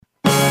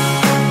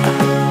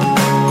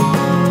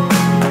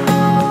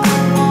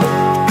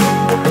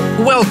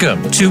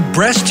Welcome to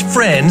Breast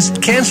Friends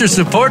Cancer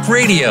Support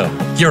Radio.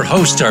 Your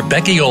hosts are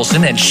Becky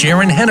Olson and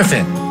Sharon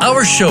Hennepin.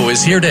 Our show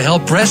is here to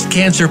help breast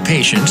cancer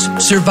patients,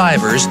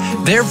 survivors,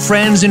 their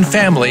friends and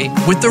family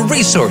with the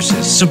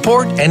resources,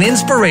 support, and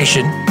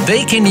inspiration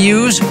they can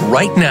use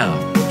right now.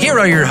 Here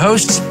are your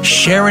hosts,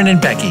 Sharon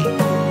and Becky.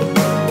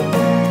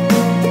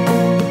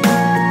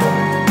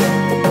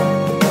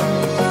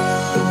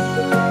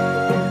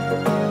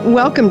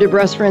 Welcome to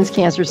Breast Friends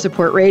Cancer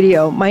Support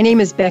Radio. My name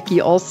is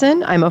Becky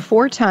Olson. I'm a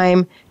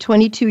 4-time,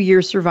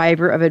 22-year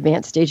survivor of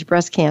advanced stage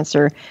breast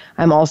cancer.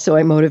 I'm also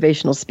a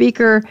motivational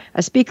speaker,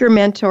 a speaker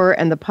mentor,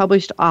 and the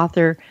published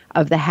author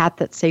of The Hat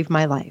That Saved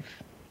My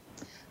Life.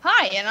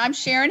 Hi, and I'm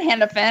Sharon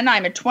Hennepin.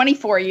 I'm a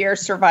 24-year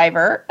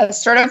survivor, a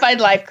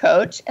certified life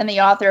coach, and the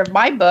author of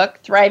my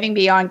book, Thriving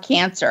Beyond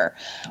Cancer.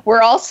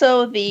 We're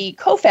also the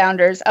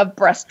co-founders of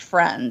Breast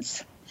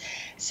Friends.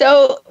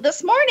 So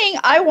this morning,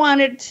 I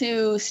wanted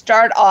to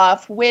start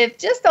off with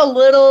just a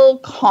little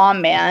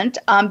comment.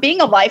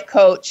 Being a life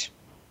coach,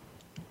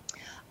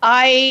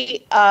 I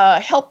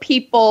help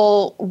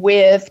people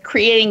with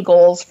creating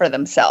goals for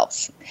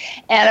themselves.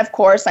 And of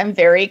course, I'm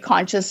very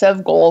conscious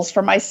of goals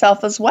for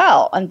myself as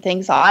well and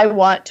things I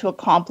want to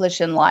accomplish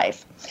in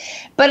life.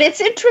 But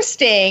it's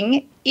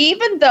interesting,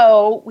 even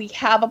though we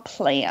have a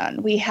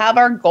plan, we have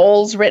our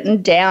goals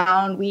written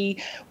down,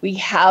 we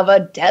have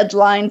a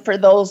deadline for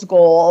those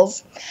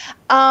goals.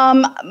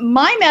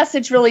 My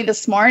message really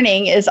this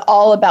morning is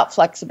all about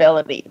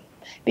flexibility.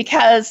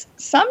 Because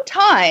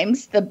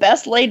sometimes the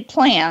best laid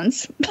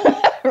plans,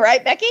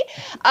 right, Becky,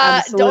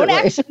 don't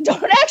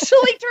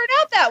actually turn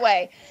out that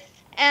way.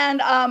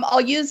 And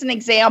I'll use an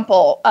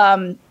example.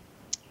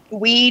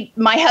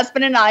 My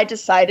husband and I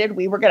decided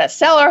we were going to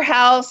sell our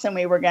house and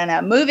we were going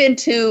to move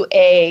into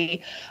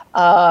a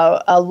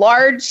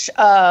large,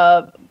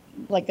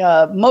 like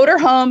a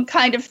motorhome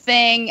kind of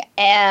thing.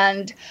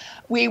 And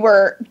we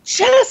were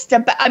just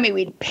about,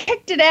 we'd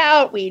picked it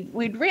out.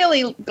 We'd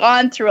really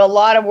gone through a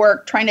lot of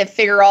work trying to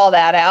figure all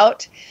that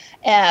out.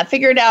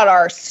 Figured out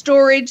our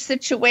storage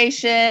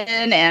situation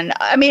and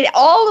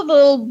all of the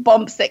little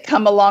bumps that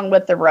come along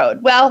with the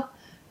road. Well,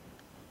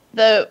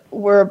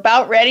 we're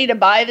about ready to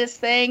buy this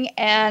thing,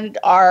 and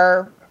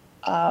our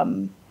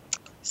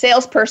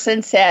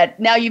salesperson said,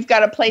 "Now you've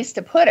got a place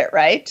to put it,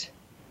 right?"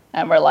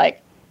 And we're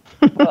like,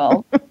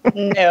 "Well,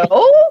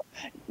 no,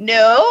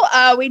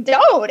 we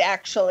don't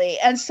actually."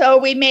 And so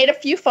we made a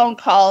few phone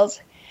calls,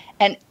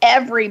 and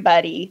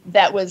everybody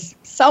that was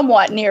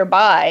somewhat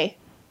nearby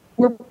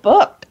were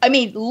booked.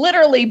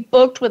 Literally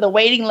booked with a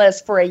waiting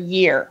list for a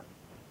year.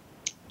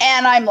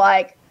 And I'm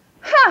like,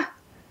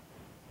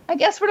 I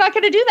guess we're not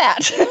going to do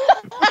that.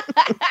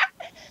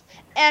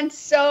 And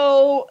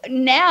so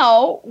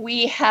now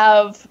we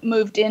have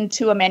moved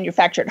into a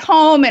manufactured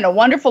home in a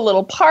wonderful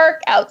little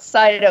park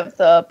outside of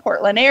the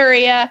Portland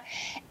area.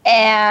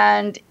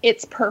 And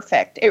it's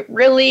perfect. It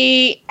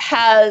really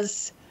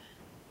has,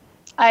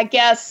 I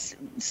guess,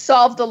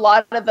 solved a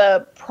lot of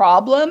the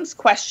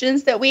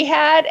questions that we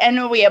had.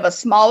 And we have a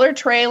smaller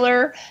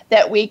trailer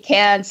that we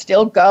can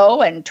still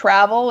go and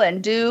travel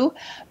and do.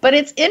 But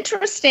it's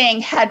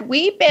interesting, had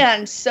we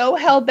been so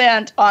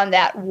hell-bent on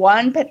that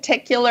one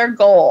particular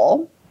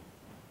goal,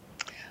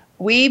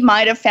 we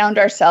might have found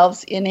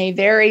ourselves in a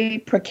very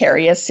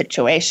precarious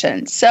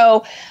situation.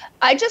 So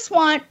I just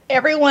want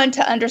everyone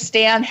to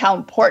understand how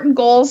important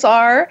goals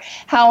are,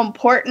 how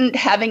important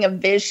having a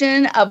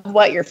vision of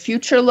what your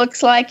future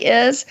looks like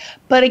is.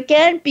 But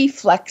again, be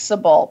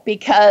flexible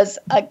because,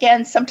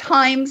 again,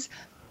 sometimes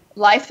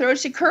life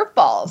throws you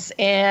curveballs,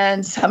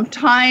 and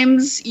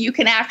sometimes you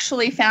can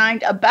actually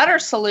find a better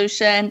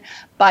solution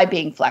by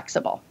being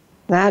flexible.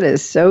 That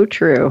is so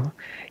true.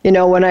 You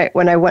know, when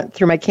I went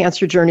through my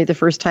cancer journey the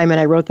first time and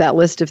I wrote that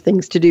list of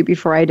things to do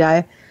before I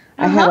die,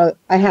 I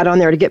had on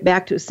there to get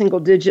back to a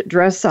single-digit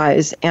dress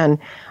size, and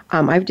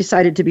I've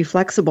decided to be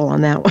flexible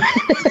on that one.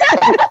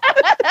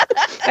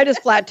 I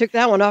just flat took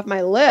that one off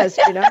my list,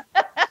 So.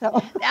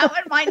 That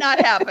one might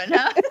not happen,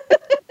 huh?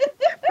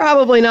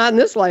 Probably not in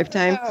this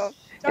lifetime. Oh,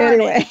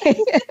 anyway.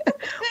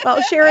 Well,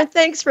 Sharon,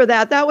 thanks for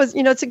that. That was,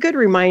 it's a good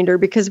reminder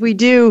because we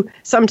do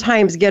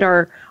sometimes get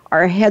our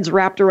heads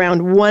wrapped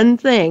around one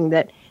thing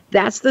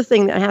that's the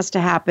thing that has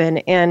to happen,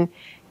 and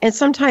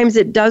sometimes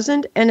it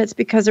doesn't, and it's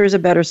because there's a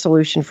better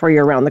solution for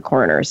you around the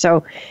corner.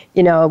 So,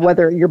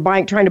 whether you're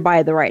trying to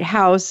buy the right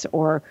house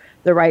or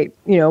the right,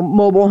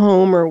 mobile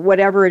home or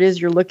whatever it is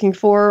you're looking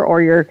for,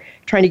 or you're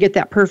trying to get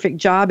that perfect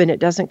job and it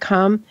doesn't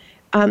come,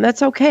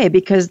 that's okay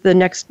because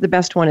the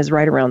best one is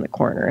right around the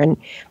corner. And,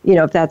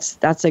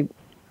 that's a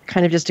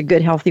kind of just a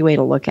good, healthy way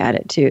to look at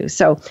it too.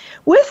 So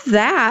with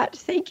that,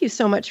 thank you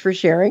so much for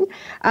sharing.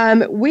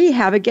 We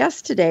have a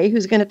guest today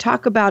who's going to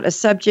talk about a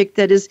subject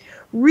that is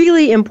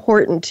really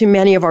important to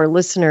many of our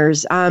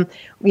listeners.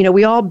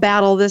 We all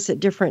battle this at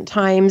different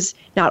times.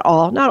 Not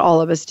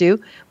all of us do,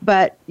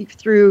 but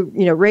through,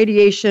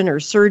 radiation or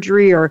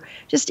surgery or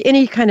just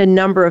any kind of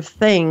number of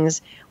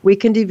things, we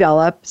can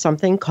develop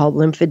something called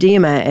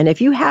lymphedema. And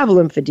if you have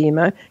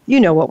lymphedema, you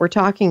know what we're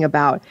talking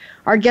about.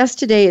 Our guest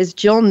today is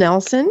Jill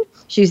Nelson.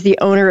 She's the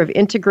owner of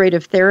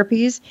Integrative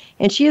Therapies,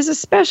 and she is a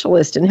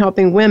specialist in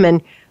helping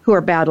women who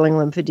are battling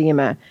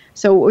lymphedema.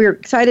 So we're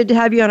excited to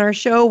have you on our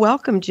show.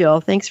 Welcome, Jill.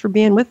 Thanks for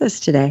being with us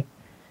today.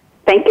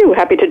 Thank you.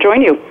 Happy to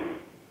join you.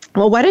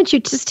 Well, why don't you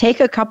just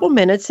take a couple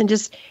minutes and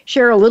just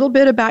share a little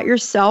bit about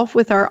yourself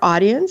with our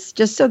audience,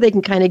 just so they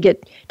can kind of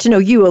get to know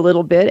you a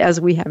little bit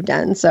as we have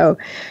done. So,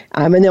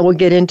 and then we'll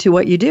get into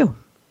what you do.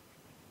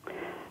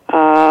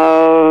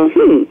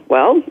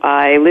 Well,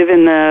 I live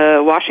in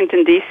the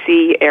Washington,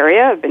 D.C.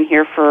 area. I've been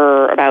here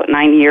for about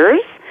 9 years.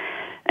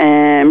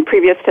 And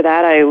previous to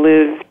that, I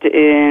lived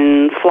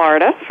in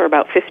Florida for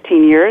about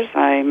 15 years.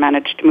 I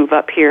managed to move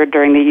up here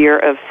during the year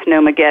of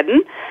Snowmageddon.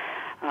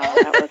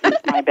 That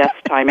wasn't my best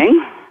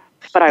timing.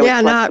 But I was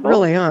flexible. Not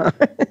really, huh?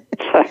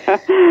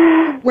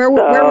 Where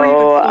were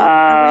you?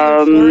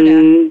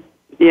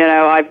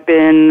 I've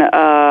been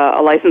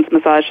a licensed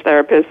massage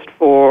therapist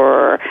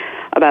for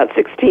about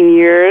 16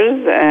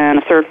 years and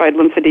a certified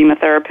lymphedema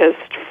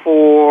therapist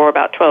for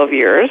about 12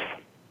 years.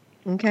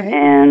 Okay.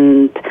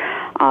 And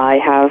I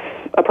have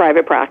a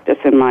private practice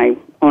in my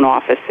own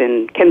office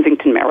in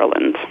Kensington,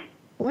 Maryland.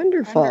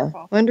 Wonderful.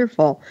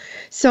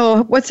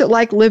 So what's it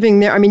like living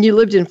there? I mean, you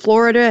lived in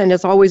Florida and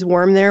it's always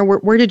warm there.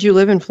 Where did you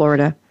live in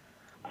Florida?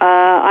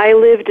 I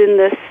lived in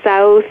the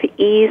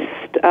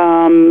southeast,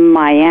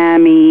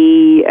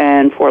 Miami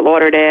and Fort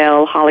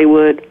Lauderdale,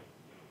 Hollywood.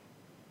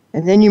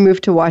 And then you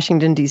moved to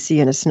Washington, D.C.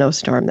 in a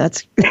snowstorm.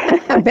 That's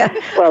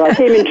well, I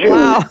came in June,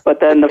 wow.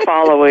 But then the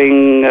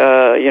following,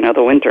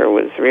 the winter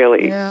was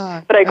really...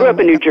 Yeah. But I grew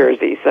up in New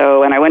Jersey,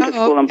 and I went to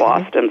school in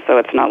Boston, so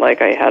it's not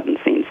like I hadn't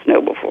seen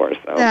snow before.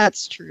 So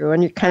that's true,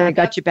 and you kind of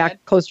got you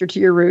back closer to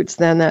your roots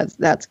then.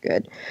 That's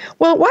good.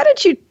 Well, why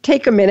don't you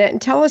take a minute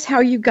and tell us how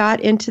you got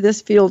into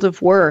this field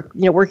of work,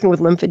 working with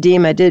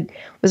lymphedema.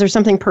 Was there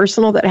something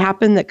personal that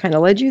happened that kind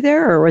of led you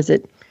there, or was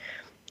it...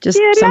 just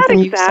something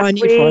not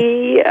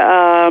exactly.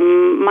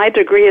 My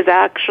degree is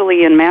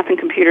actually in math and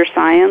computer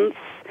science,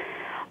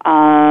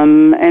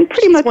 and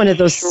pretty much one of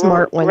those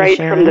smart ones. Right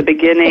Sharon. From the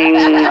beginning,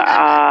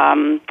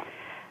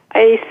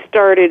 I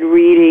started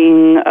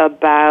reading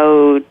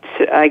about,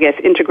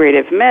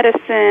 integrative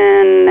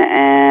medicine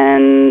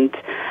and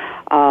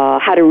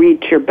how to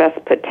reach your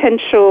best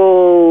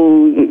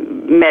potential,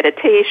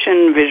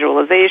 meditation,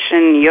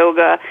 visualization,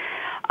 yoga.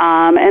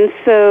 And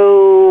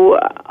so,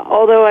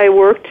 although I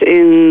worked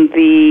in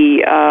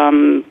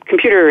the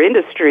computer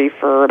industry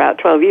for about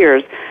 12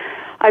 years,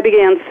 I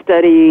began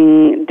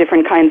studying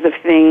different kinds of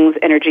things,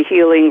 energy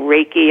healing,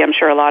 Reiki, I'm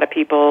sure a lot of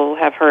people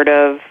have heard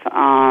of.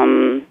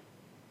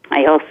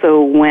 I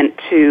also went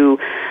to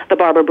the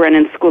Barbara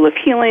Brennan School of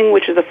Healing,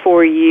 which is a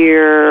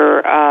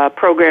 4-year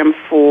program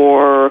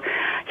for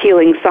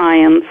healing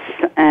science.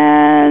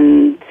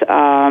 And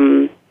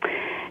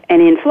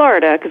in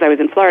Florida, because I was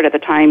in Florida at the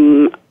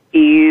time,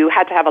 you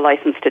had to have a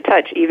license to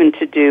touch, even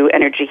to do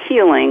energy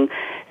healing.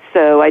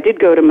 So I did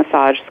go to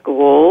massage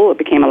school,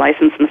 became a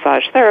licensed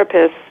massage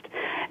therapist,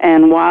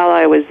 and while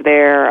I was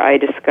there, I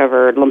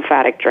discovered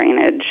lymphatic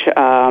drainage,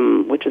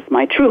 which is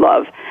my true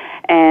love.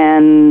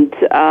 And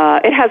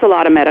it has a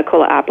lot of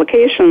medical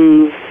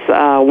applications,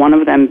 one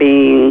of them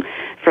being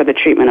for the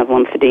treatment of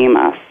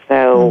lymphedema.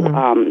 So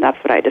that's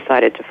what I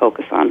decided to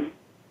focus on.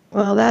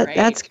 Well,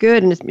 that's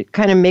good, and it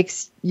kind of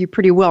makes you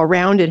pretty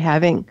well-rounded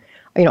having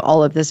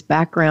all of this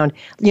background.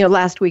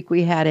 Last week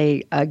we had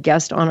a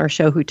guest on our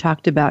show who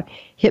talked about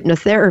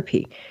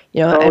hypnotherapy.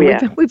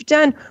 We've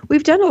done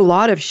a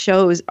lot of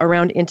shows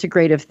around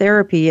integrative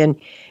therapy, and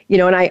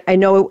I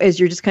know as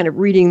you're just kind of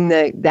reading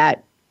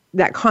that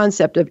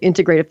concept of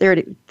integrative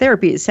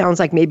therapy, it sounds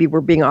like maybe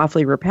we're being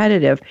awfully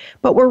repetitive,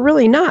 but we're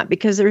really not,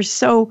 because there's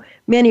so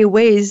many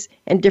ways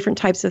and different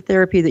types of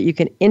therapy that you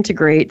can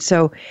integrate.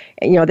 So,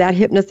 that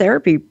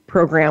hypnotherapy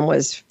program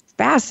was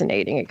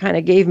fascinating. It kind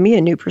of gave me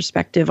a new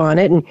perspective on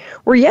it. And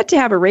we're yet to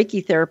have a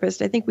Reiki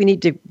therapist. I think we need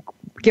to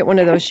get one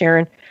of those,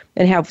 Sharon,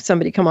 and have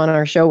somebody come on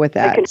our show with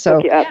that. I can so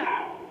hook you up.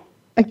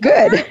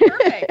 Good.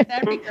 Perfect.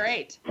 That'd be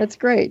great. That's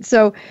great.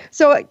 So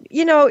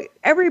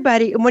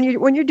everybody, when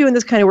you're doing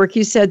this kind of work,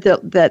 you said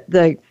that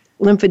the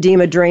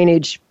lymphedema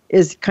drainage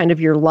is kind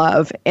of your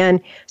love. And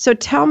so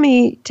tell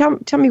me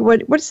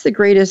what's the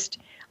greatest.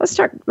 Let's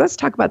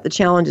talk about the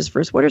challenges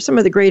first. What are some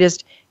of the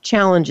greatest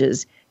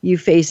challenges you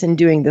face in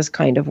doing this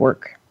kind of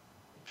work?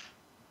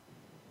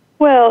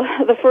 Well,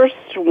 the first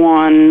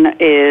one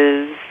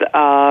is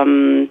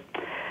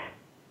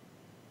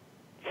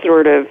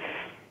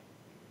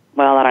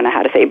I don't know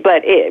how to say,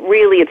 but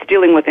it's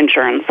dealing with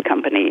insurance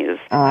companies.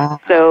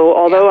 So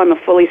although I'm a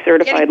fully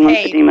certified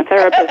lymphedema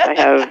therapist, I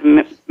have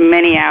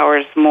many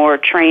hours more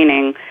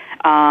training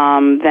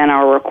than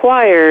are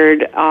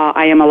required.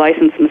 I am a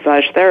licensed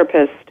massage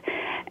therapist,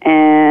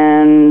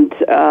 and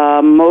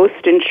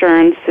most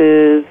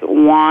insurances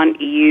want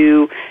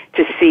you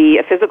to see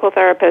a physical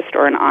therapist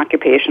or an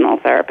occupational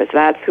therapist.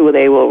 That's who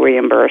they will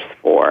reimburse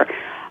for,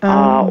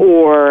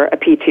 or a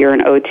PT or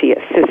an OT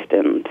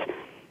assistant.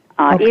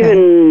 Okay.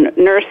 Even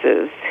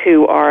nurses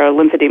who are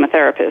lymphedema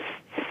therapists,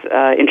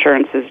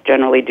 insurances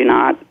generally do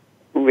not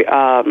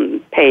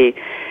pay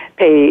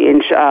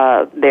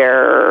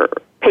their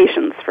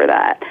patients for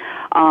that.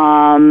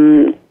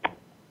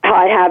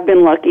 I have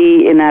been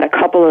lucky in that a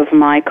couple of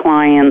my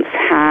clients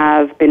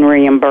have been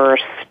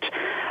reimbursed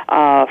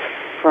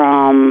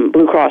from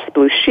Blue Cross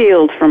Blue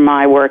Shield for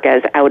my work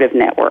as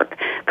out-of-network.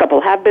 A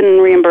couple have been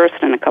reimbursed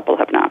and a couple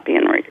have not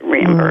been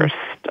reimbursed.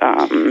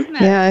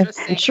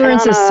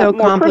 Insurance is so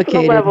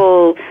complicated. More personal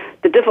level,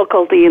 the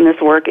difficulty in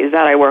this work is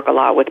that I work a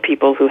lot with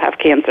people who have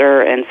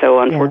cancer, and so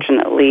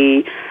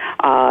unfortunately,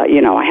 I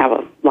have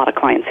a lot of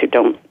clients who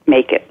don't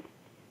make it,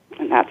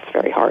 and that's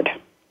very hard.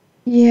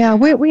 Yeah,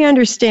 we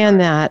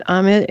understand that.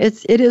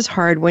 It is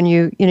hard when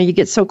you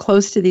get so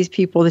close to these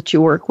people that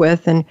you work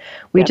with, and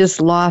we just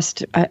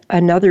lost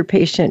another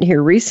patient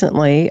here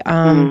recently.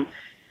 I'm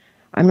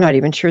not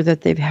even sure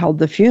that they've held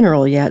the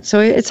funeral yet,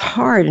 so it's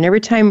hard. And every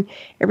time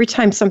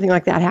something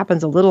like that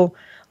happens, a little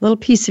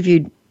piece of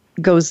you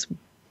goes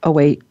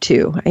away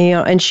too.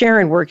 And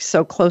Sharon works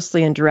so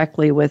closely and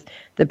directly with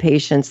the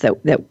patients that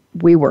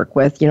we work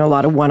with, a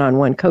lot of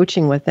one-on-one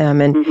coaching with them.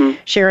 And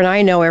Sharon,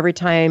 I know every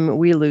time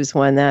we lose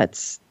one,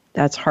 that's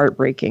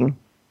heartbreaking.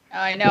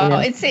 I know.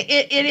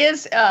 It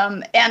is,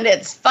 and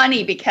it's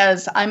funny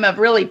because I'm a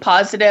really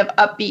positive,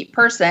 upbeat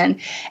person.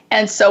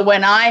 And so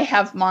when I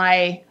have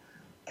my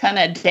kind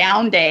of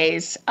down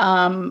days,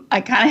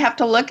 I kind of have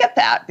to look at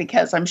that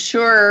because I'm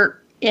sure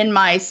in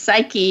my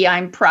psyche,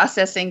 I'm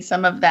processing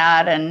some of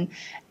that.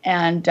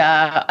 And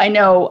I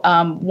know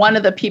one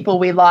of the people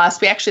we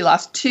actually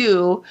lost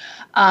two,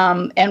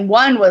 and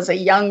one was a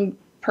young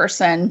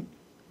person.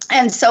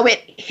 And so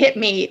it hit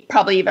me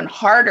probably even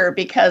harder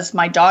because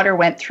my daughter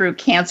went through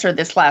cancer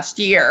this last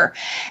year,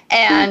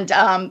 and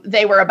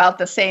they were about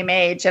the same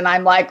age. And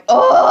I'm like,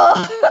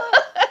 oh,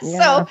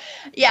 So,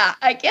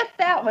 I get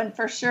that one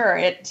for sure.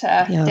 It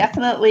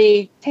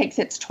definitely takes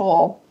its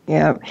toll.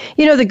 Yeah.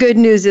 The good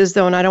news is,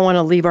 though, and I don't want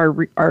to leave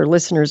our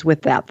listeners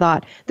with that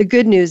thought. The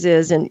good news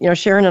is, and,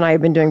 Sharon and I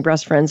have been doing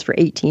Breast Friends for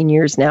 18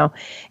 years now,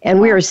 and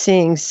we are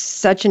seeing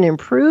such an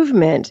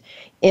improvement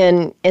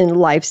in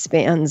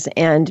lifespans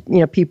and,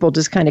 people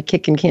just kind of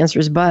kicking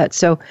cancer's butt.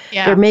 So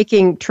they're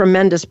making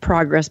tremendous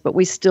progress, but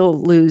we still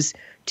lose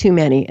too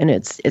many, and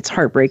it's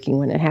heartbreaking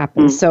when it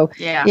happens. So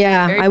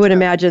I would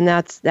imagine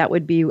that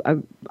would be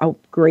a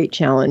great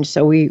challenge.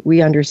 So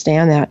we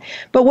understand that.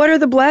 But what are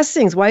the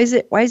blessings? Why is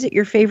it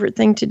your favorite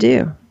thing to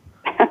do?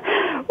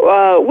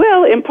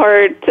 Well, in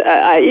part,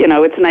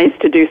 it's nice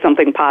to do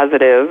something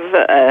positive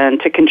and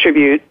to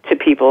contribute to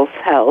people's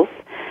health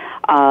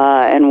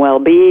and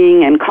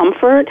well-being and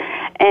comfort.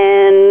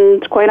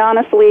 And quite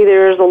honestly,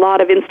 there's a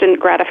lot of instant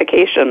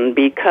gratification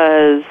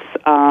because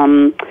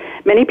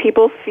many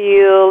people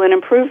feel an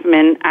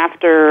improvement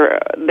after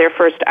their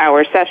first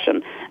hour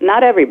session.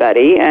 Not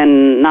everybody,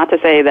 and not to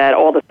say that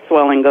all the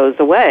swelling goes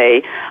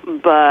away,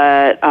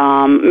 but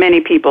many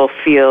people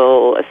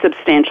feel a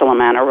substantial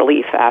amount of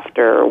relief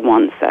after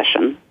one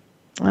session.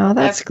 Oh,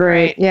 that's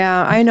great.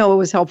 Yeah, I know it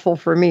was helpful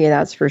for me,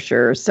 that's for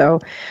sure. So,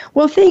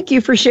 well, thank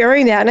you for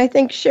sharing that. And I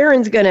think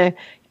Sharon's going to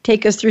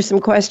take us through some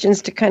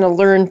questions to kind of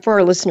learn for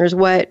our listeners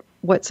what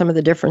some of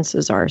the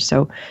differences are.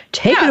 So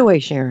take it away,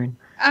 Sharon.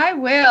 I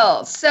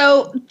will.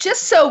 So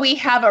just so we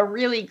have a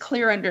really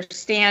clear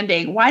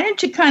understanding, why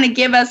don't you kind of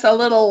give us a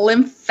little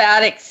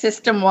lymphatic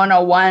system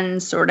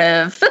 101 sort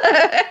of,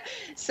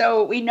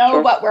 so we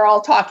know what we're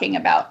all talking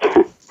about.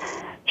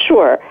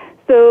 Sure.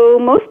 So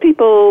most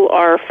people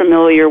are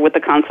familiar with the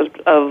concept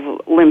of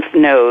lymph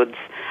nodes.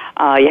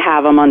 You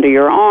have them under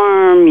your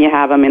arm, you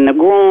have them in the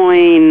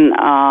groin.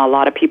 A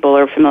lot of people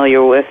are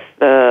familiar with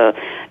the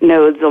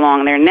nodes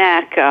along their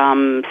neck.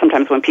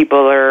 Sometimes when people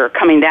are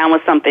coming down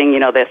with something,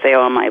 they say,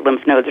 oh, my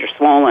lymph nodes are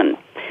swollen.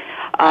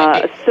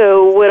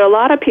 So what a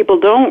lot of people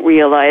don't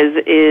realize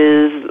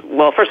is,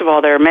 well, first of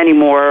all, there are many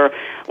more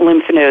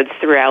lymph nodes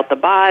throughout the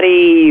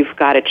body. You've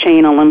got a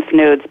chain of lymph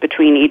nodes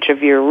between each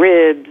of your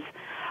ribs.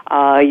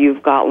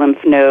 You've got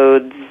lymph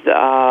nodes,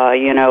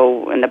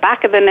 in the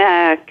back of the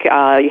neck.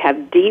 You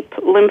have deep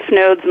lymph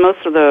nodes.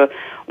 Most of the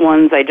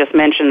ones I just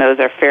mentioned, those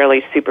are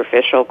fairly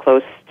superficial,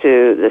 close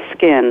to the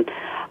skin.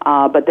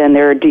 But then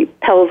there are deep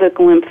pelvic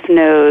lymph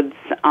nodes.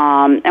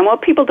 And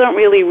what people don't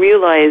really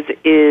realize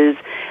is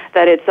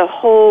that it's a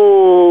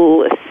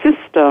whole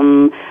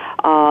system.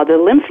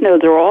 The lymph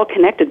nodes are all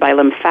connected by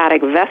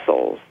lymphatic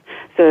vessels.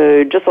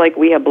 So just like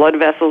we have blood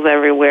vessels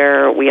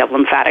everywhere, we have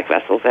lymphatic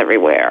vessels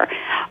everywhere.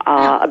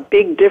 A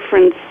big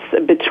difference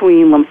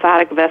between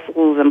lymphatic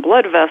vessels and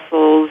blood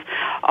vessels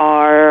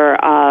are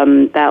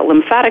that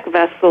lymphatic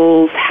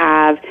vessels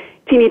have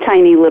teeny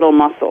tiny little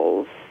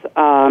muscles.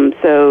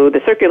 So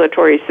the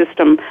circulatory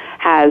system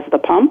has the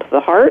pump, the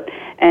heart,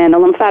 and the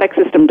lymphatic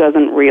system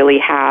doesn't really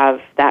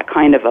have that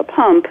kind of a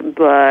pump,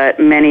 but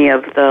many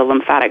of the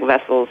lymphatic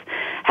vessels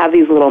have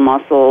these little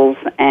muscles,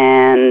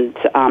 and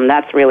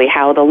that's really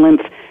how the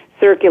lymph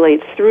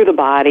circulates through the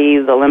body.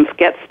 The lymph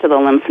gets to the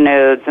lymph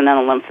nodes, and then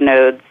the lymph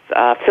nodes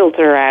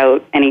filter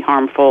out any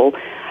harmful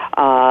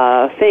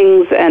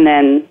things, and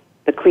then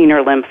the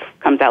cleaner lymph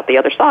comes out the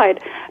other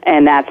side,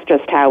 and that's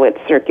just how it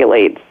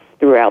circulates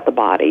throughout the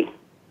body.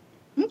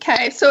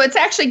 Okay, so it's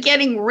actually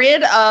getting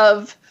rid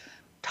of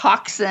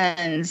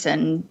toxins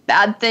and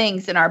bad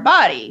things in our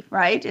body,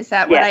 right? Is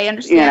that what I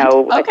understand?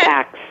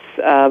 Attacks,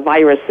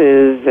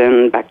 viruses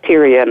and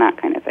bacteria and that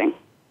kind of thing.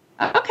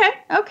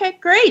 Okay,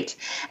 great.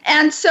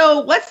 And so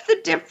what's the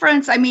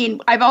difference? I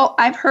mean,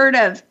 I've heard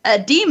of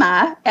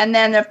edema and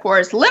then, of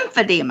course,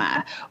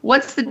 lymphedema.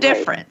 What's the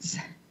difference?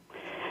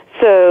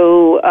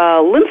 So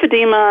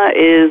lymphedema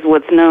is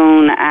what's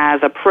known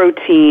as a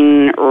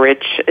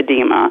protein-rich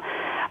edema.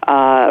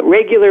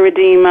 Regular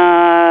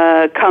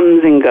edema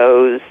comes and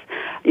goes.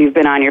 You've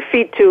been on your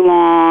feet too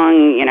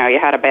long, you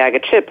had a bag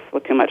of chips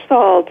with too much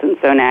salt, and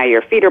so now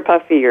your feet are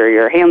puffy or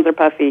your hands are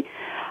puffy.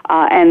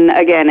 And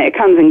again, it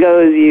comes and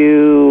goes.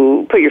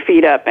 You put your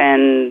feet up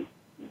and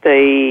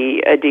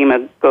the edema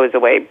goes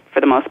away for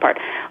the most part.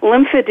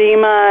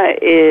 Lymphedema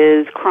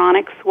is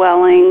chronic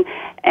swelling,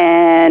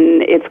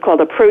 and it's called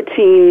a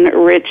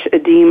protein-rich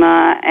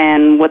edema,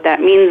 and what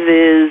that means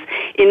is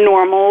in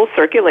normal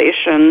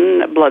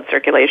circulation, blood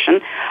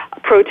circulation,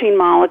 protein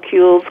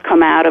molecules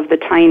come out of the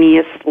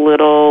tiniest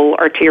little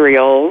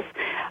arterioles,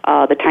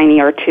 the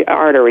tiny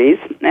arteries,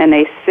 and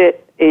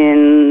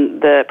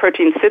the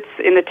protein sits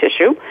in the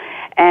tissue,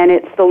 and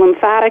it's the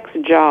lymphatic's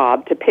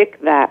job to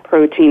pick that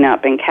protein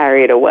up and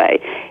carry it away.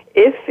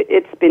 If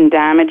it's been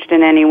damaged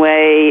in any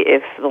way,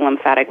 if the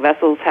lymphatic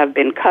vessels have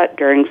been cut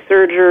during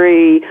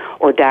surgery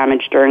or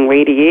damaged during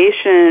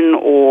radiation,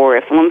 or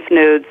if lymph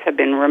nodes have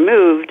been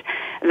removed,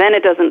 then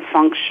it doesn't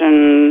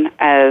function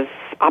as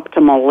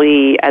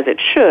optimally as it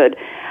should,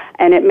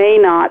 and it may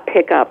not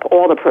pick up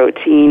all the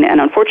protein, and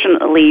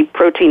unfortunately,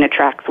 protein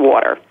attracts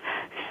water.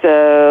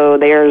 So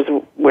there's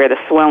where the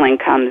swelling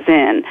comes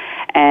in.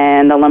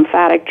 And the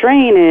lymphatic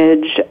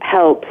drainage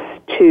helps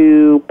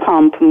to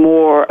pump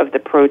more of the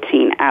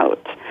protein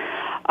out.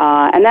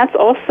 And that's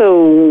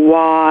also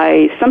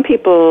why some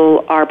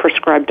people are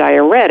prescribed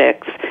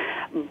diuretics,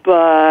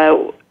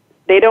 but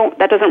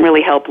that doesn't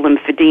really help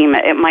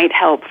lymphedema. It might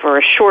help for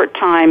a short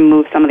time,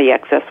 move some of the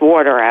excess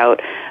water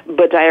out,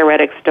 but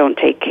diuretics don't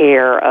take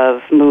care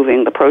of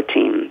moving the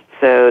protein.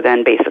 So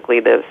then basically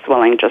the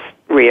swelling just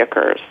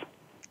reoccurs.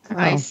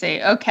 I see.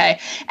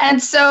 Okay.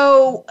 And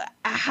so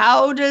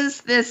how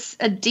does this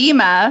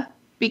edema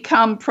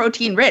become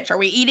protein rich? Are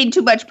we eating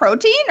too much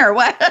protein or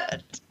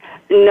what?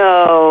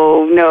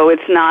 No,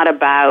 it's not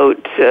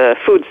about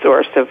food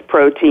source of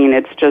protein.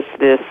 It's just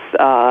this,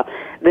 the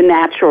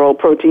natural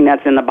protein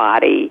that's in the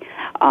body.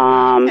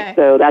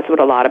 So that's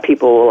what a lot of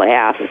people will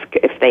ask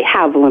if they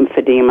have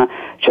lymphedema.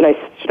 Should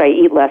I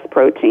eat less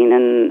protein?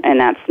 And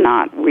that's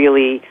not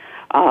really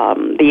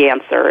the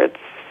answer. It's,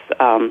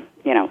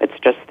 it's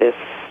just this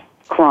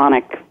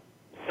chronic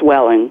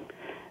swelling,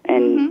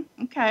 and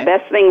the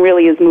best thing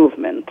really is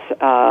movement,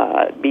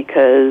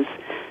 because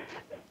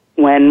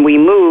when we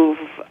move,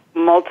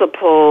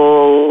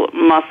 multiple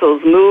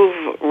muscles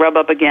rub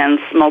up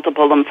against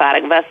multiple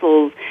lymphatic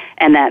vessels,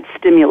 and that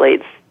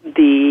stimulates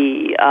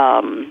the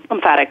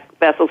lymphatic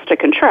vessels to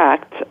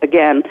contract,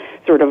 again,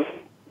 sort of,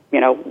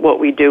 what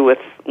we do with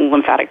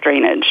lymphatic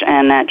drainage,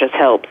 and that just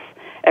helps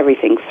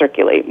everything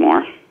circulate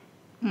more.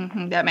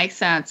 That makes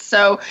sense.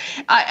 So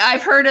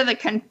I've heard of the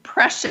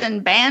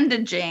compression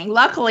bandaging.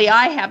 Luckily,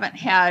 I haven't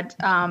had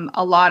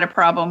a lot of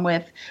problem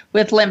with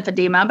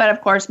lymphedema, but of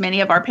course, many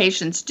of our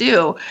patients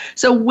do.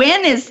 So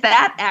when is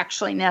that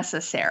actually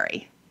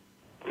necessary?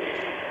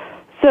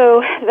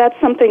 So that's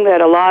something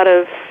that a lot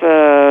of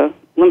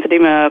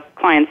lymphedema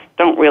clients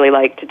don't really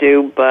like to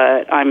do,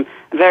 but I'm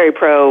very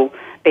pro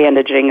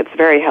bandaging. It's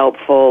very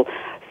helpful.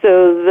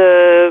 So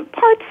the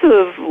parts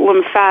of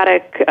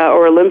lymphatic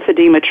or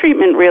lymphedema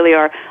treatment really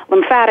are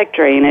lymphatic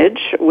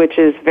drainage, which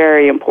is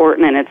very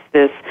important, and it's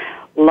this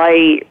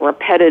light,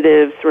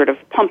 repetitive sort of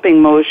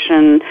pumping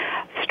motion,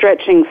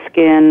 stretching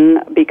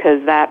skin,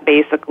 because that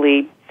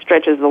basically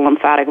stretches the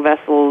lymphatic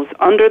vessels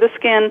under the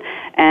skin,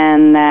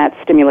 and that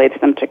stimulates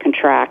them to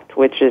contract,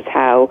 which is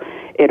how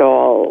it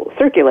all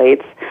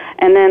circulates.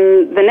 And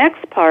then the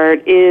next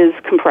part is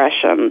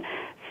compression.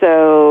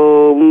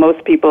 So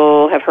most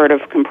people have heard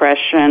of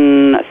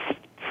compression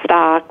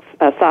socks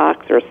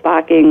or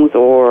stockings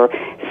or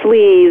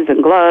sleeves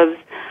and gloves,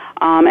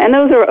 and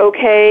those are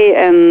okay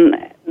and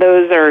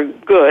those are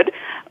good.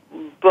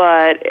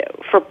 But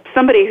for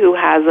somebody who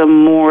has a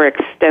more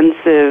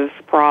extensive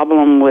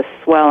problem with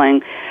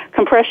swelling,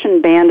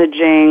 compression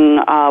bandaging,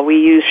 we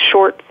use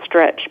short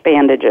stretch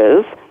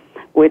bandages,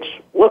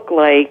 which look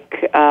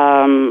like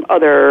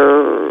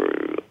other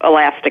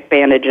elastic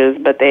bandages,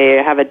 but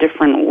they have a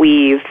different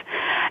weave.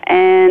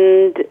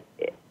 And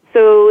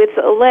so it's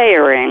a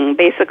layering.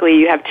 Basically,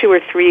 you have 2 or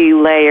 3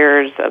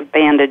 layers of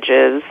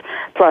bandages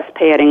plus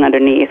padding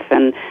underneath,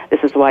 and this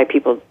is why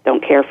people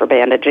don't care for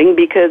bandaging,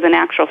 because in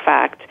actual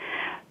fact,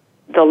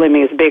 the limb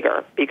is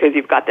bigger because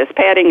you've got this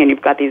padding and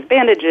you've got these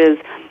bandages,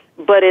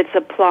 but it's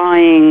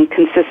applying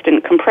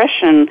consistent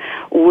compression,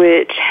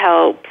 which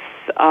helps,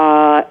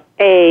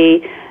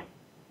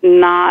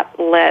 not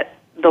let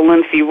the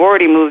lymph you've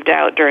already moved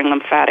out during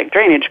lymphatic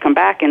drainage come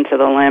back into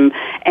the limb,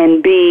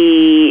 and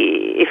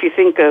B, if you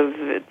think of,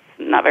 it's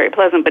not very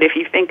pleasant, but if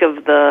you think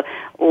of the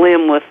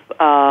limb with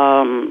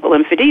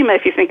lymphedema,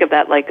 if you think of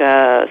that like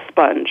a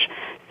sponge,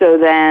 so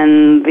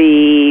then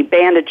the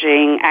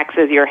bandaging acts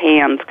as your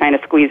hands kind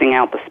of squeezing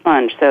out the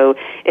sponge. So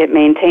it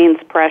maintains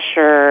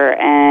pressure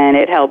and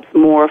it helps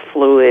more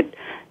fluid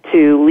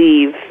to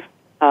leave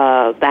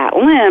that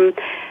limb.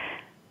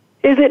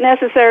 Is it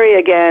necessary?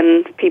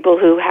 Again, people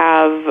who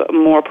have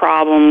more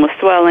problem with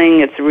swelling,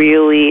 it's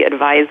really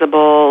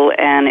advisable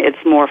and it's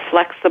more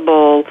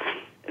flexible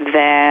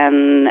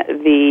than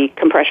the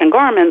compression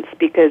garments,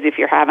 because if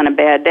you're having a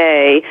bad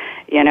day,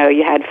 you know,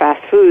 you had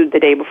fast food the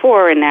day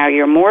before and now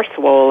you're more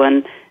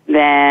swollen,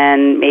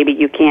 then maybe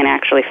you can't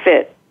actually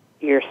fit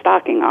your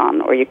stocking on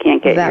or you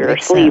can't get your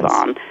sleeve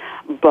on.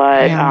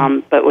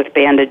 But with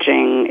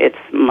bandaging, it's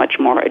much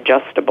more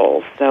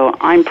adjustable. So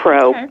I'm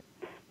pro. Okay.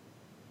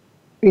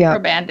 Yeah, for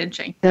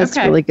bandaging. That's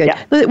really good.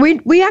 Yeah.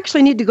 We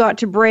actually need to go out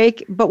to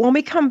break, but when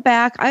we come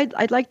back,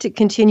 I'd like to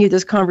continue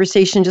this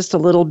conversation just a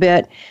little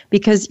bit,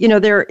 because you know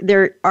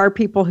there are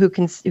people who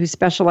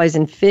specialize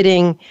in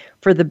fitting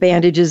for the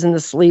bandages and the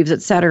sleeves,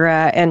 et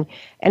cetera, and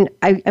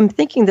I'm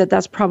thinking that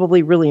that's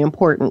probably really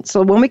important.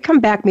 So when we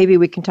come back, maybe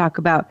we can talk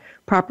about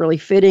properly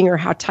fitting or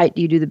how tight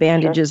do you do the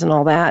bandages and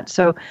all that.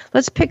 So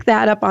let's pick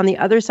that up on the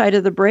other side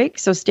of the break.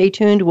 So stay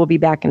tuned. We'll be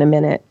back in a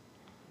minute.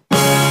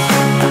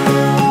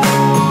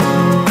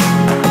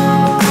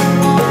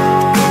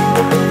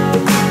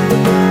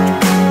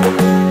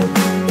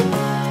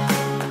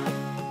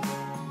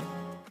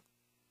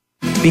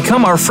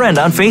 Become our friend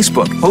on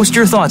Facebook. Post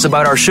your thoughts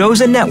about our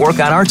shows and network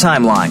on our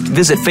timeline.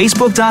 Visit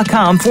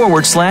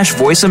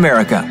facebook.com/Voice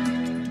America.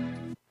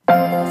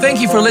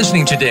 Thank you for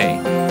listening today.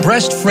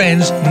 Breast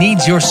Friends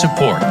needs your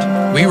support.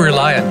 We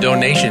rely on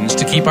donations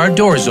to keep our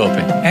doors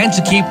open and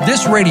to keep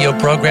this radio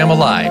program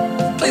alive.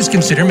 Please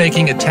consider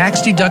making a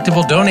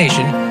tax-deductible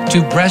donation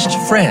to Breast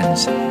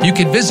Friends. You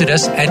can visit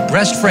us at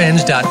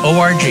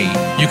breastfriends.org.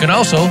 You can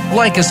also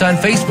like us on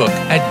Facebook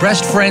at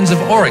Breast Friends of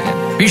Oregon.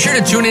 Be sure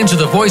to tune in to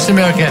the Voice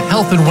America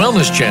Health and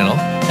Wellness channel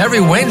every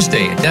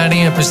Wednesday at 9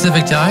 a.m.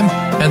 Pacific Time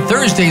and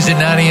Thursdays at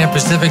 9 a.m.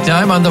 Pacific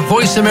Time on the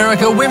Voice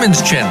America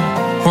Women's channel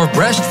for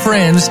Breast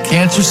Friends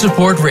Cancer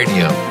Support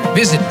Radio.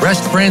 Visit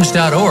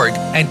breastfriends.org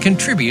and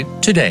contribute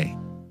today.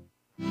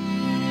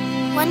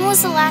 When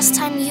was the last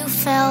time you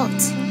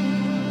felt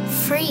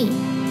free?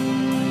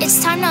 It's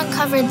time to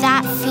uncover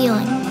that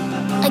feeling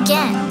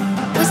again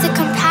with the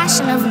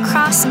compassion of a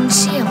cross and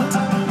shield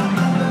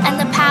and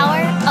the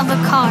power of a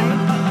card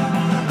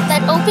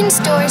that opens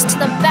doors to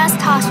the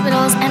best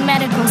hospitals and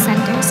medical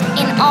centers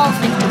in all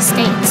 50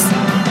 states,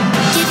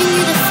 giving you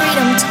the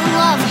freedom to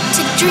love,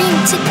 to dream,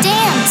 to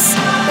dance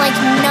like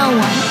no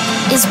one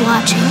is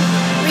watching.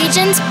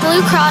 Regions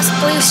Blue Cross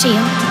Blue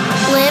Shield.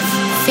 Live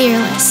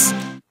fearless.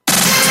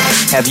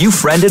 Have you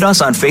friended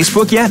us on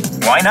Facebook yet?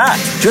 Why not?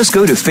 Just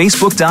go to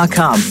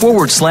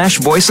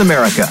facebook.com/Voice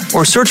America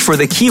or search for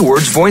the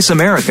keywords Voice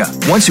America.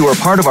 Once you are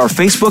part of our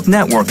Facebook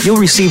network, you'll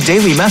receive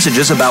daily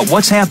messages about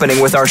what's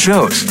happening with our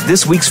shows,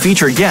 this week's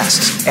featured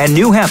guests, and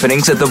new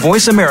happenings at the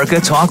Voice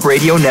America Talk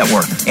Radio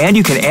Network. And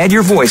you can add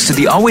your voice to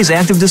the always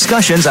active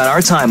discussions on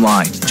our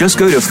timeline. Just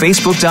go to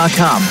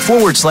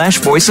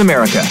facebook.com/Voice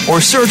America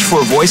or search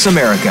for Voice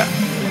America.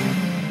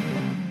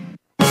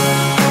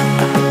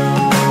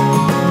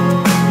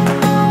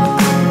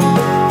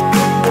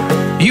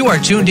 You are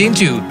tuned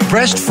into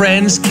Breast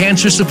Friends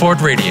Cancer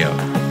Support Radio.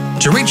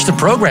 To reach the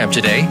program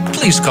today,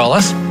 please call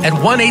us at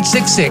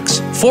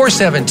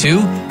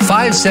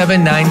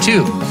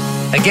 1-866-472-5792.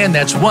 Again,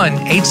 that's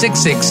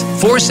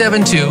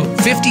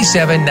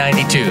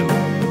 1-866-472-5792.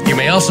 You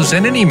may also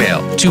send an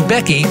email to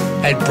Becky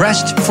at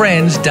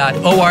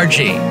breastfriends.org.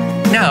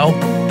 Now,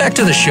 back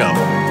to the show.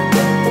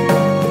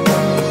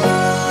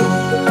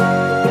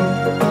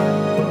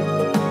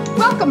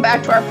 Welcome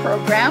back to our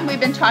program. We've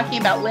been talking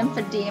about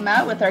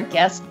lymphedema with our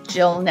guest,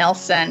 Jill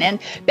Nelson. And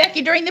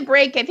Becky, during the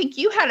break, I think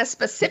you had a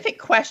specific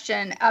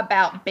question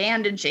about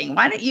bandaging.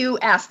 Why don't you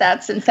ask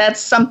that, since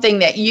that's something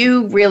that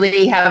you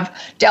really have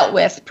dealt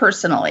with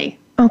personally?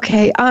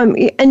 Okay.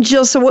 And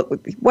Jill, so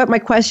what my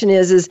question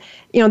is,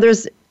 you know,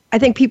 I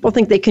think people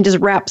think they can just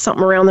wrap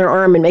something around their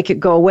arm and make it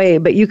go away,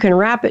 but you can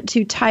wrap it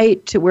too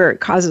tight to where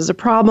it causes a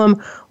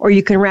problem, or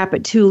you can wrap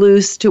it too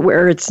loose to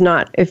where it's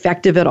not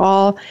effective at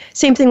all.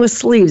 Same thing with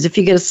sleeves. If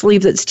you get a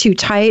sleeve that's too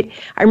tight,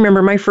 I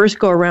remember my first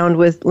go around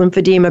with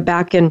lymphedema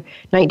back in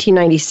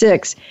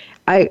 1996.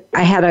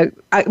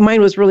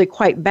 Mine was really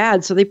quite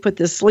bad, so they put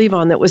this sleeve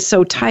on that was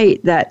so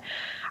tight that,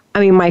 I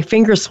mean, my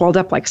fingers swelled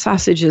up like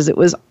sausages. It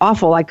was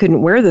awful. I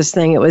couldn't wear this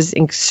thing. It was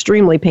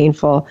extremely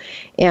painful.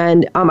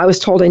 And I was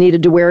told I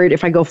needed to wear it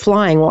if I go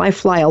flying. Well, I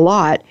fly a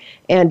lot.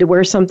 And to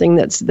wear something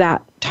that's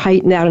that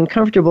tight and that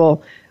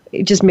uncomfortable,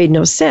 it just made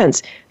no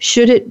sense.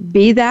 Should it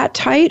be that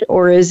tight,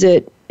 or is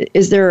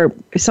there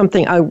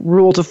a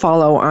rule to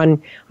follow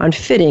on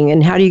fitting?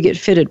 And how do you get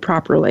fitted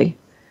properly?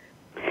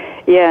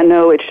 Yeah,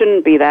 no, it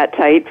shouldn't be that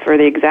tight for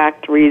the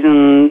exact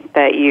reason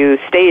that you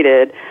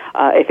stated.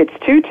 If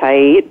it's too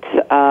tight,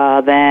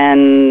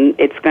 then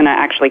it's going to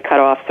actually cut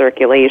off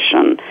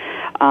circulation.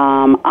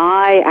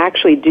 I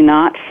actually do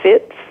not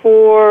fit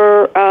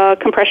for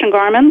compression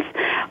garments.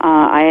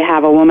 I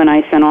have a woman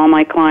I send all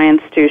my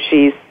clients to.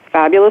 She's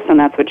fabulous, and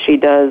that's what she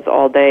does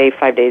all day,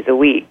 5 days a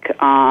week.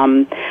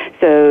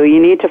 So you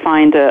need to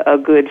find a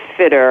good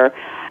fitter.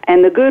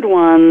 And the good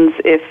ones,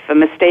 if a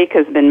mistake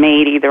has been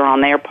made either on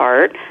their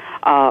part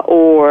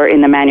or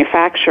in the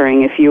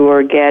manufacturing, if you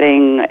are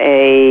getting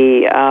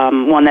a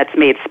one that's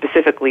made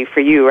specifically for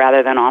you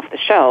rather than off the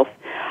shelf,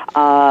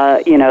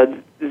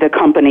 the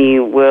company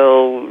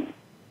will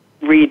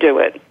redo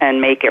it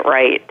and make it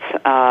right.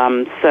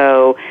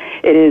 So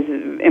it is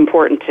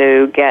important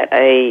to get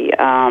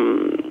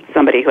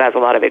somebody who has a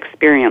lot of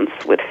experience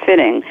with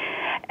fitting.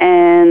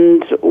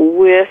 And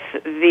with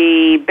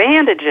the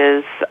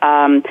bandages,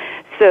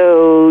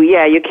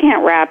 you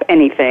can't wrap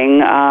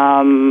anything.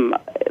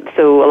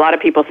 So a lot of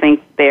people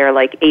think they're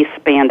like ACE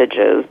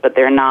bandages, but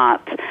they're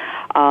not.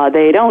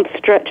 They don't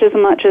stretch as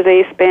much as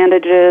ACE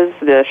bandages.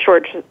 The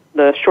short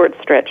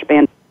stretch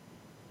bandages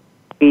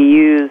we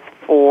use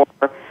for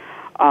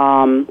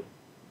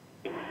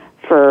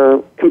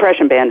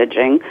compression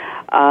bandaging.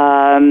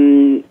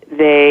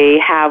 They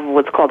have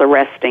what's called a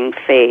resting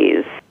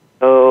phase.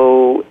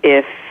 So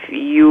if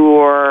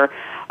you're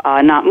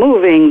not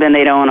moving, then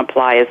they don't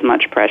apply as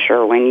much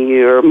pressure. When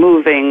you're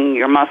moving,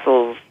 your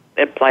muscles,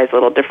 it applies a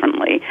little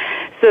differently.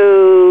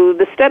 So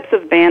the steps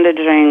of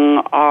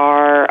bandaging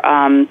are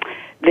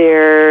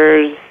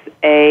there's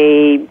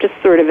just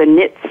sort of a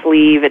knit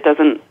sleeve. It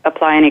doesn't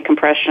apply any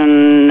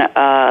compression.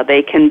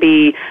 They can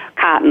be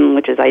cotton,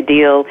 which is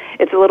ideal.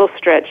 It's a little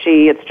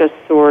stretchy. It's just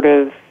sort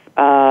of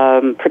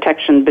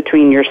protection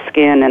between your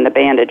skin and the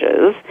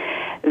bandages.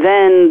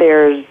 Then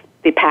there's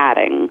the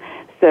padding.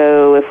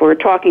 So if we're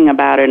talking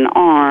about an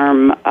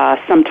arm,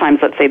 sometimes,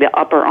 let's say, the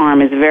upper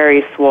arm is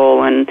very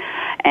swollen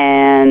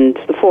and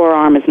the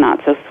forearm is not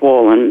so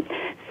swollen.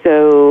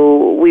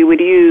 So we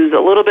would use a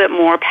little bit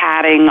more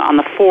padding on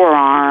the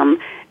forearm,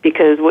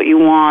 because what you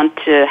want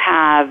to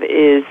have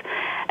is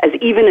as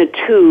even a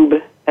tube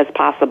as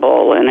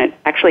possible, and it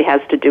actually has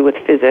to do with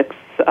physics,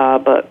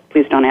 but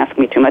please don't ask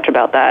me too much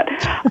about that.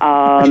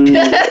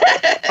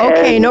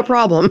 Okay, no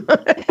problem.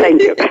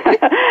 Thank you.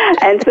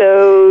 And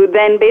so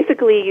then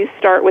basically you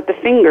start with the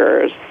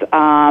fingers.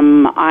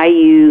 I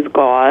use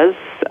gauze,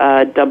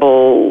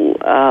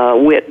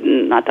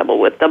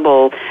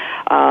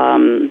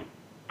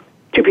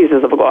 two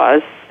pieces of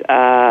gauze,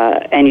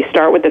 and you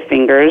start with the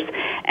fingers,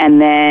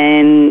 and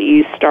then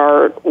you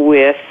start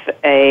with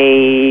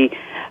a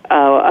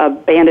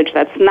bandage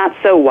that's not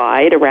so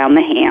wide around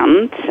the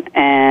hand,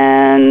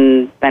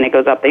 and then it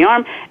goes up the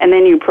arm, and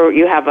then you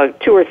have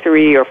 2 or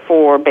 3 or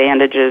 4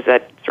 bandages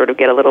that sort of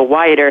get a little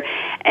wider,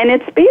 and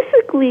it's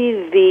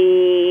basically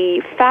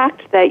the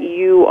fact that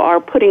you are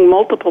putting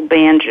multiple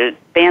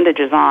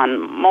bandages on,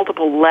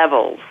 multiple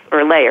levels,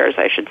 or layers,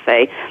 I should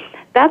say.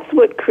 That's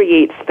what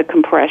creates the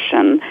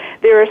compression.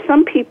 There are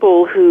some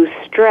people who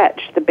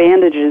stretch the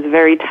bandages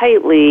very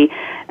tightly,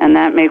 and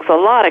that makes a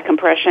lot of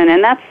compression,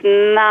 and that's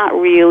not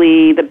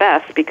really the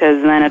best,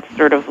 because then it's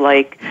sort of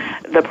like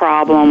the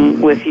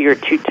problem with your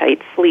too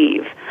tight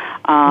sleeve.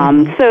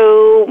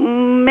 So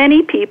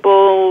many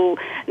people,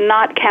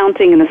 not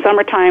counting in the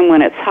summertime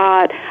when it's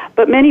hot,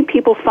 but many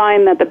people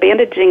find that the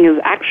bandaging is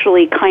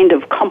actually kind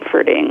of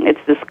comforting. It's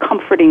this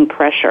comforting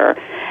pressure.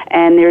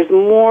 And there's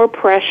more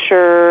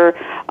pressure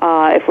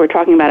if we're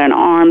talking about an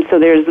arm. So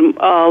there's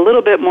a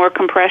little bit more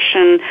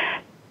compression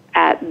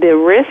at the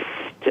wrist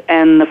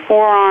and the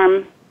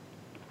forearm,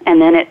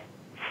 and then it's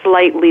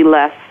slightly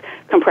less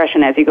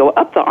compression as you go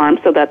up the arm,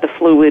 so that the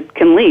fluid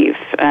can leave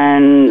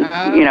and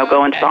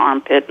go into the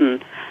armpit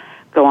and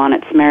go on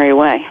its merry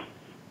way.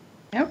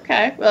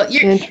 Okay. Well,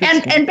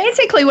 and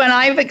basically when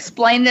I've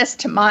explained this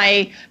to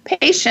my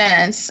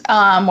patients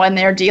when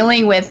they're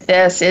dealing with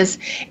this is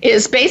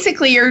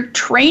basically you're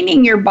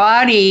training your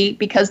body,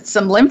 because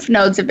some lymph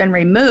nodes have been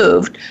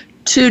removed,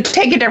 to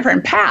take a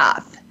different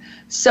path.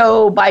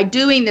 So by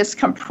doing this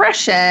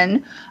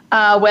compression,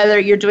 whether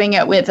you're doing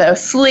it with a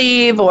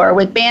sleeve or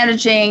with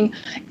bandaging,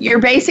 you're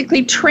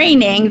basically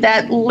training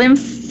that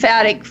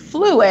lymphatic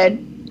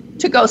fluid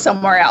to go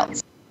somewhere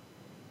else.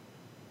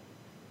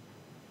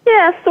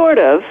 Yeah, sort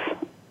of.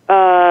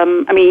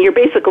 You're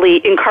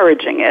basically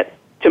encouraging it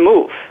to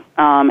move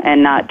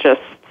and not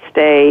just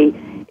stay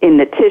in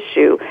the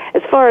tissue.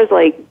 As far as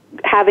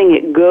having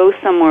it go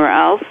somewhere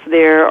else,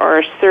 there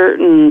are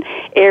certain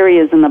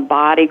areas in the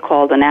body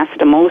called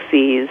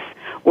anastomoses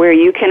where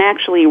you can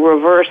actually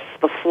reverse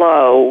the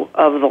flow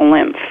of the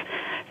lymph.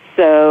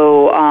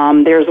 So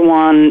there's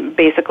one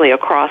basically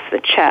across the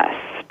chest.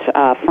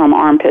 From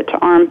armpit to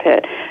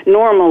armpit.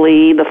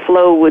 Normally, the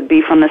flow would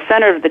be from the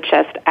center of the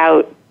chest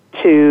out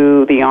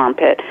to the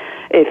armpit.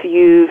 If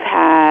you've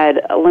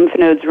had lymph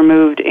nodes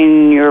removed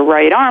in your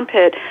right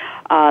armpit,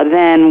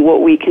 then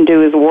what we can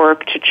do is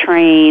work to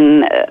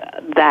train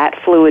that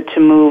fluid to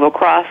move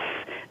across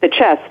the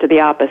chest to the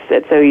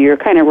opposite. So you're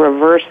kind of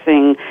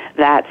reversing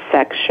that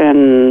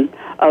section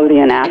of the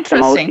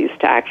anastomosis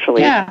to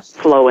actually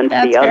flow into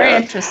the other. Very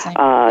interesting.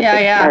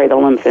 Carry the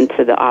lymph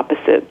into the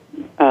opposite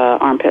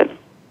armpit.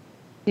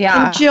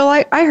 Yeah. And Jill,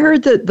 I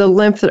heard that the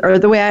lymph, or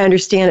the way I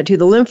understand it too,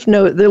 the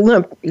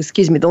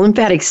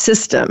lymphatic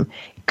system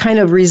kind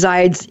of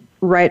resides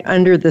right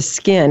under the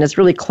skin. It's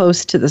really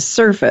close to the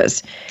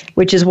surface,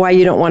 which is why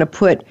you don't want to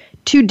put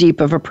too deep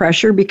of a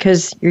pressure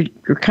because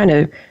you're kind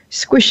of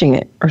squishing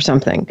it or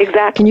something.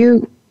 Exactly. Can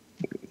you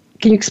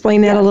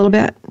explain that a little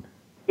bit?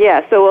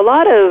 Yeah, so a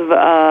lot of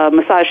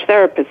massage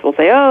therapists will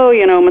say,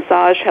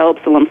 massage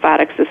helps the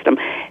lymphatic system.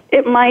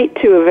 It might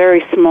to a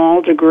very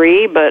small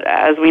degree, but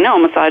as we know,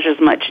 massage is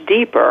much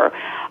deeper.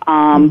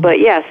 But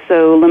yes,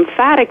 so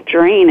lymphatic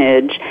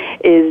drainage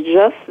is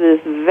just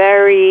this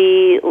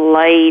very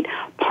light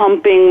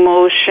pumping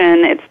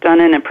motion. It's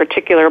done in a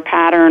particular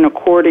pattern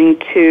according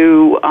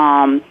to,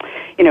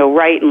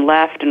 right and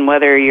left, and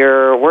whether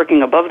you're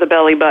working above the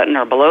belly button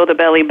or below the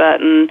belly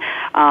button.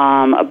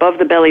 Above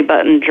the belly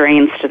button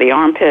drains to the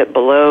armpit,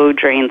 below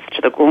drains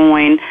to the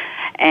groin,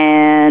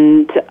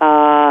 and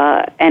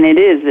it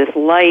is this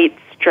light,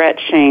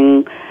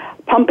 stretching,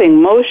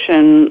 pumping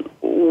motion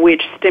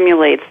which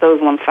stimulates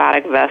those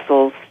lymphatic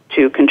vessels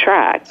to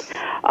contract.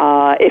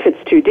 If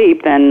it's too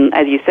deep, then,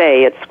 as you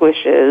say, it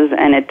squishes,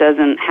 and it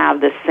doesn't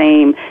have the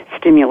same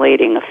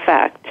stimulating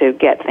effect to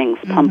get things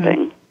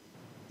pumping.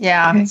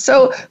 Yeah.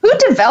 So who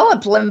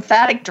developed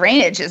lymphatic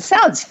drainage? It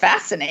sounds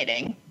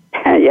fascinating.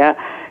 Yeah.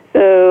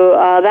 So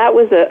that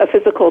was a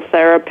physical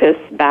therapist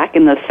back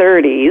in the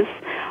 30s,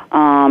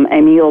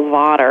 Emil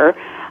Vater.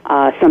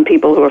 Some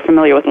people who are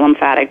familiar with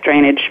lymphatic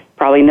drainage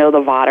probably know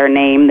the Vater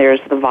name. There's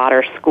the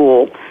Vater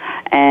School.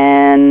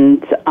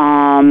 And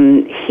I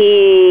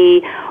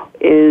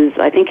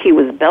think he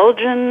was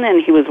Belgian,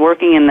 and he was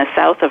working in the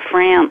south of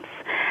France.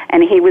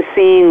 And he was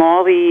seeing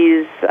all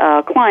these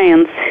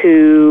clients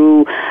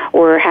who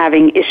were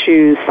having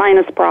issues,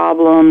 sinus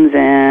problems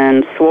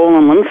and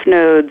swollen lymph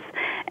nodes.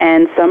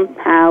 And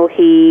somehow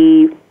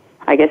he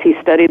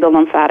studied the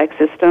lymphatic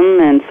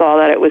system and saw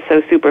that it was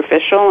so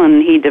superficial,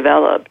 and he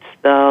developed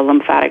the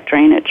lymphatic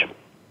drainage.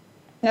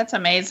 That's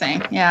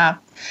amazing. Yeah.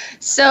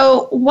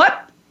 So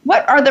what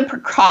are the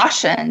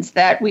precautions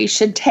that we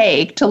should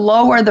take to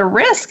lower the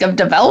risk of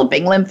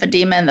developing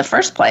lymphedema in the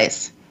first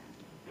place?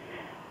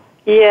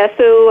 Yeah,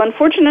 so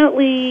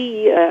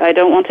unfortunately, I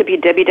don't want to be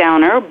Debbie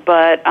Downer,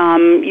 but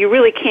you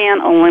really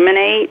can't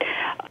eliminate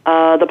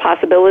the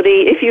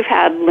possibility. If you've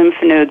had lymph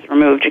nodes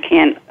removed, you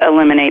can't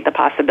eliminate the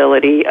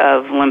possibility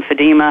of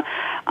lymphedema.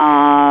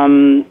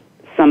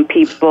 Some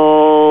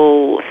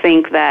people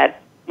think that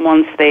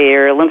once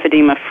they're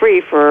lymphedema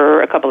free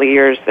for a couple of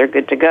years, they're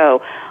good to go.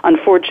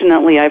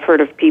 Unfortunately, I've heard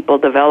of people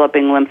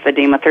developing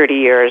lymphedema 30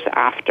 years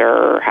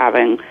after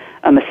having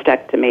a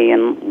mastectomy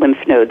and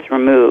lymph nodes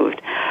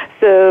removed.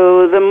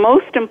 So the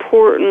most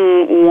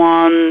important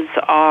ones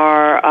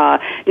are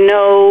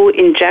no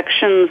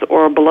injections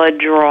or blood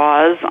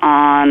draws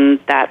on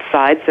that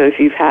side. So if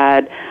you've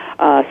had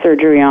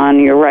surgery on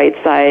your right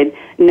side,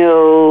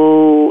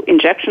 no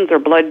injections or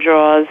blood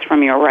draws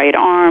from your right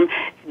arm.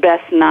 It's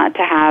best not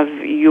to have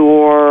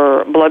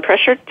your blood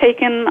pressure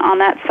taken on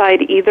that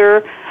side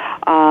either.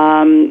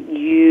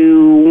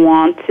 You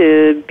want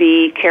to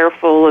be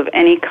careful of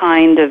any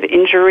kind of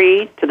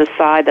injury to the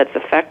side that's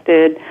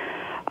affected.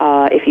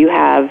 If you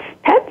have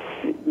pets,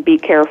 be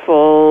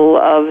careful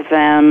of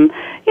them,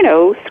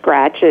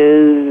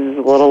 scratches,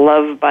 little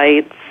love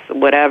bites,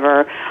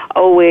 whatever.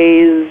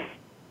 Always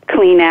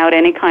clean out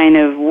any kind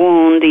of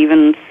wound,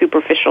 even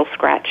superficial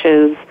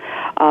scratches,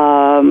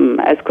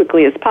 as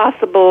quickly as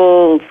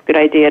possible. It's a good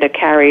idea to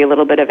carry a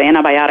little bit of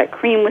antibiotic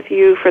cream with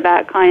you for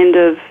that kind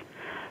of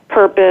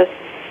purpose.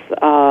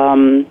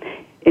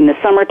 In the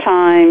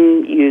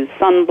summertime, use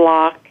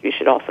sunblock. You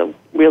should also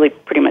really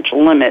pretty much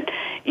limit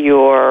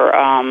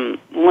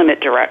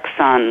direct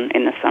sun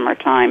in the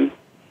summertime.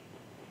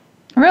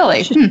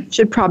 Really?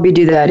 Should probably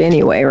do that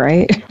anyway,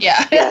 right?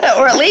 Yeah,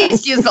 or at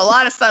least use a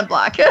lot of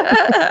sunblock.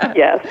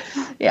 Yes.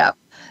 Yeah.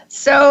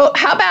 So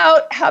how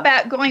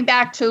about going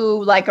back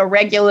to like a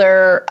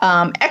regular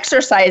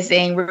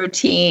exercising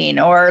routine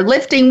or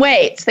lifting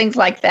weights, things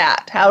like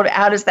that? How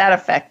does that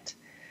affect?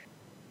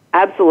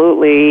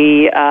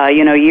 Absolutely.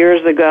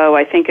 Years ago,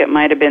 I think it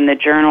might have been the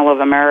Journal of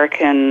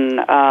American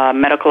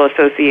Medical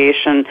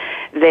Association,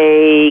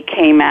 they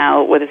came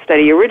out with a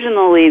study.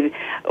 Originally,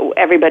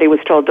 everybody was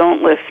told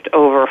don't lift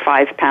over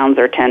 5 pounds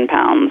or 10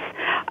 pounds.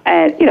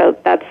 And,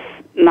 that's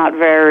not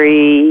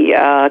very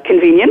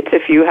convenient.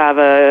 If you have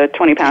a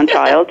 20-pound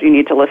child, you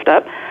need to lift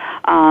up.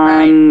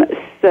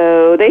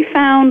 So they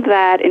found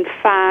that, in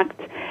fact,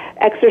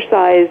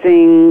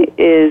 exercising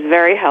is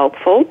very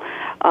helpful.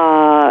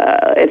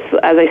 It's,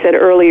 as I said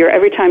earlier,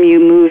 every time you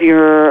move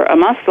a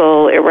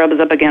muscle, it rubs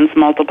up against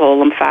multiple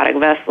lymphatic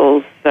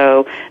vessels,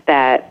 so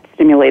that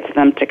stimulates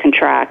them to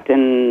contract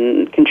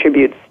and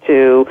contributes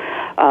to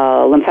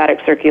lymphatic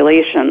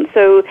circulation.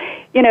 So,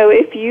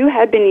 if you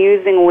had been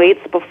using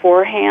weights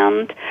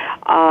beforehand,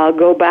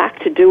 go back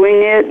to doing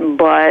it,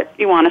 but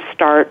you want to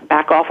start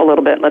back off a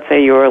little bit. Let's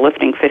say you were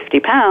lifting 50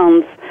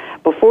 pounds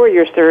before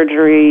your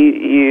surgery.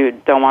 You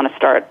don't want to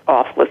start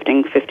off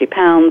lifting 50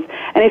 pounds.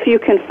 And if you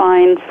can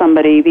find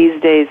somebody,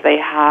 these days they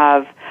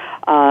have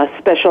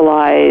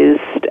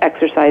specialized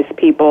exercise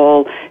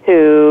people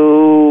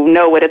who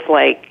know what it's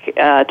like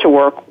to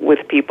work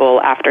with people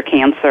after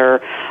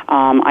cancer.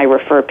 I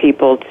refer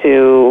people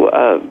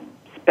to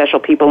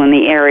special people in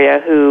the area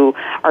who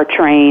are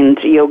trained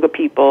yoga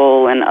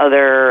people and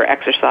other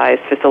exercise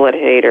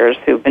facilitators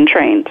who've been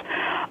trained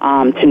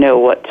to know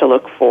what to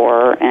look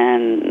for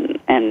and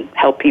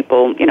help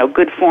people.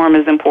 Good form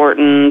is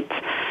important,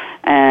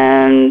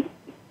 and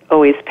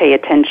always pay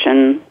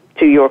attention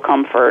to your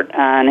comfort.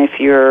 And if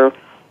you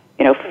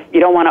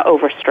don't want to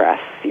overstress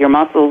your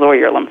muscles or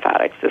your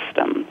lymphatic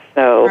system.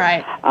 So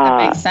right. That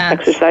makes sense.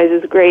 Exercise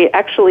is great.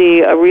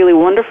 Actually, a really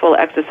wonderful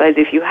exercise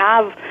if you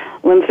have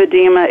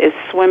lymphedema is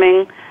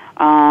swimming.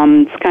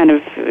 It's kind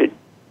of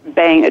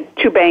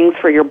two bangs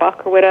for your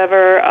buck or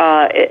whatever.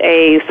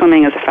 A,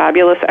 swimming is a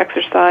fabulous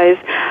exercise,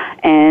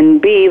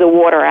 and B, the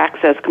water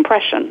acts as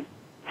compression.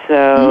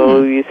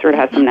 So you sort of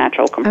have some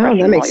natural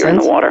compression while you're in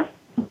the water.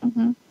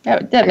 Mm-hmm.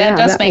 That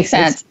does make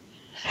sense.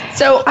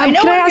 So I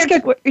know. Can I ask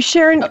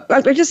Sharon?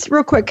 Just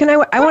real quick. I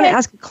want to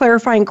ask a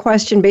clarifying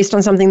question based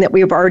on something that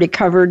we've already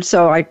covered.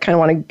 So I kind of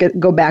want to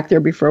go back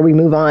there before we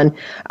move on.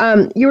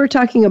 You were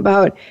talking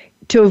about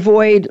to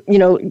avoid,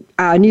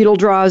 needle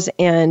draws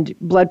and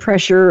blood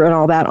pressure and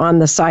all that on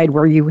the side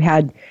where you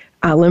had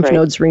lymph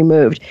nodes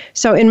removed.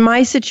 So in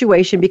my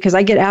situation, because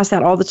I get asked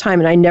that all the time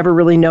and I never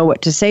really know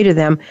what to say to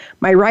them,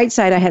 my right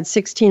side, I had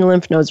 16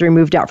 lymph nodes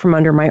removed out from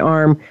under my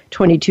arm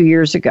 22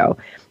 years ago.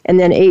 And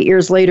then 8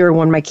 years later,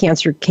 when my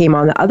cancer came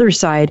on the other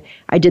side,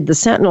 I did the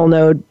sentinel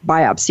node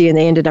biopsy, and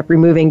they ended up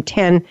removing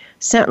 10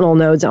 sentinel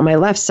nodes on my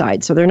left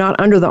side. So they're not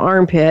under the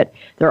armpit.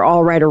 They're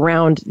all right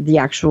around the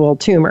actual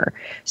tumor.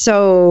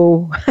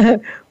 So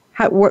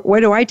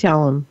what do I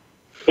tell them?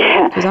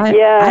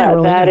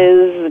 That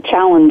is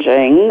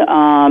challenging.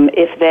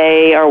 If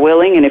they are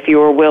willing, and if you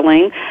are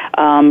willing,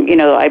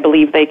 I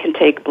believe they can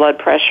take blood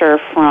pressure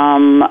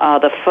from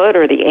the foot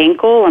or the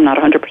ankle. I'm not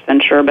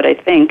 100% sure, but I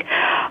think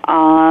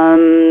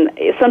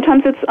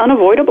sometimes it's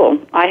unavoidable.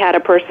 I had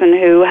a person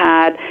who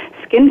had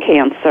skin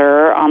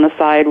cancer on the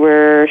side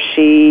where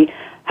she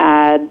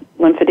had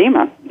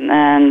lymphedema,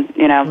 and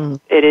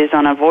it is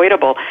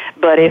unavoidable.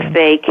 But if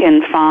they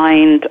can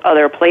find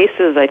other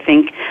places, I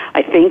think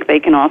they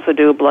can also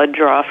do a blood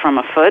draw from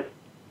a foot,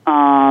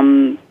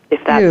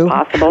 if that's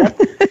possible.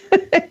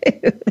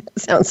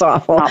 Sounds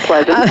awful. Not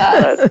pleasant.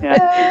 But,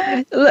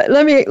 yeah.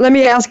 Let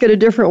me ask it a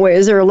different way.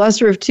 Is there a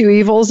lesser of two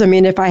evils? I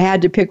mean, if I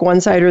had to pick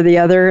one side or the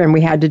other, and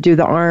we had to do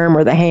the arm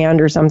or the hand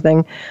or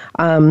something,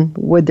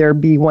 would there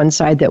be one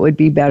side that would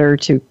be better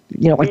to,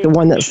 like the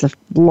one that's the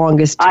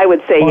longest? I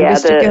would say,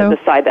 the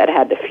side that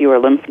had the fewer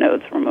lymph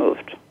nodes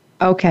removed.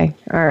 Okay,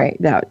 all right,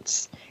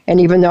 and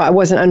even though I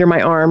wasn't under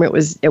my arm, it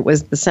was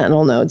the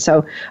sentinel node.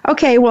 So,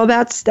 okay, well,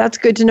 that's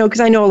good to know,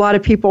 because I know a lot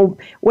of people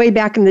way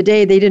back in the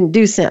day, they didn't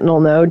do sentinel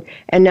node,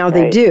 and now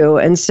they do.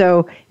 And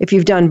so if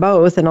you've done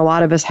both, and a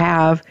lot of us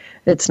have,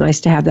 it's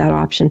nice to have that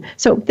option.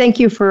 So thank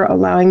you for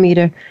allowing me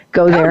to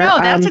go there. No,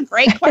 that's a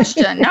great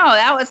question. No,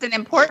 that was an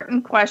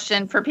important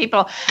question for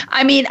people.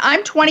 I mean,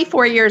 I'm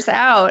 24 years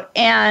out,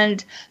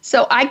 and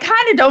so I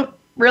kind of don't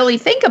really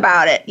think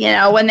about it.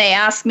 When they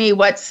ask me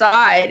what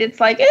side, it's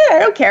like, I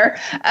don't care.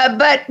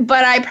 But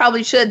I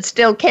probably should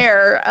still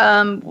care.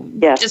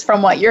 Just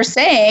from what you're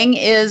saying,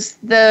 is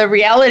the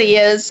reality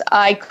is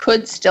I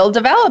could still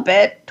develop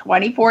it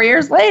 24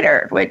 years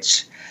later,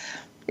 which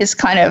is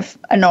kind of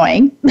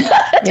annoying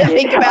to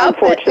think about.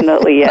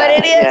 Unfortunately, but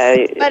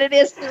it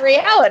is the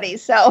reality.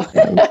 So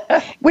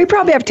we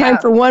probably have time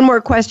for one more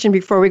question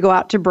before we go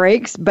out to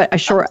breaks, but a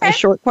short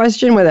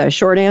question with a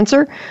short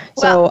answer.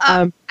 Well,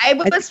 so I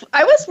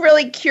was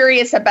really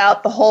curious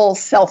about the whole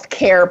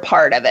self-care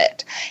part of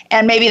it,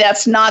 and maybe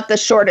that's not the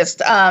shortest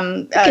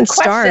question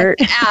to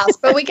ask,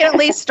 but we can at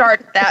least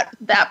start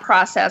that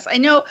process. I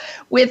know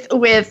with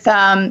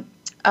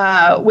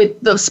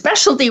the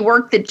specialty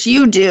work that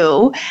you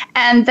do,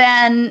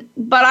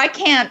 but I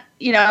can't,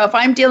 if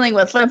I'm dealing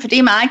with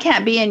lymphedema, I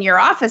can't be in your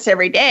office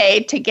every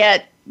day to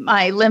get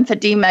my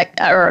lymphedema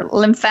or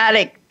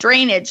lymphatic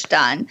drainage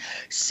done.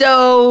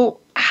 So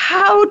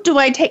how do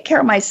I take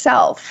care of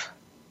myself?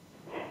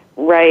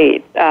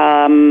 Right.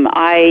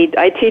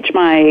 I teach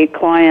my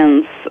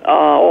clients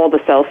all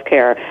the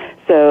self-care.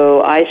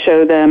 So I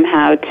show them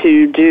how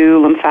to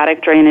do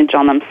lymphatic drainage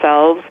on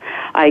themselves.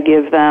 I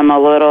give them a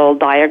little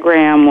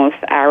diagram with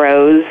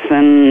arrows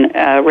and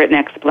a written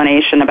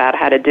explanation about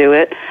how to do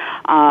it.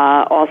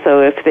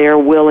 Also, if they're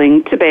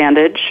willing to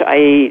bandage,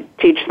 I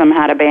teach them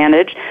how to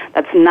bandage.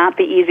 That's not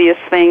the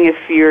easiest thing if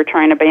you're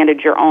trying to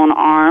bandage your own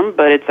arm,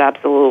 but it's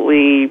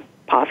absolutely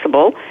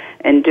possible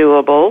and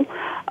doable.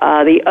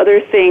 The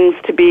other things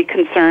to be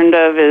concerned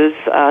of is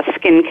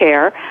skin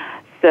care.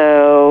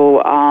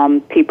 So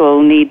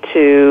people need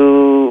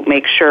to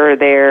make sure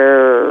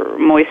they're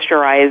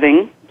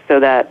moisturizing so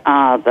that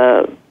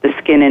the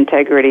skin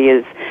integrity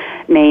is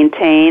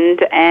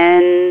maintained.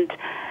 And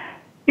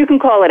you can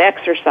call it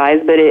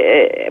exercise, but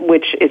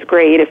which is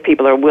great if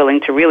people are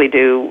willing to really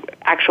do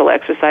actual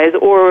exercise,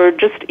 or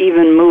just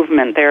even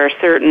movement. There are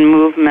certain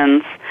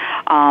movements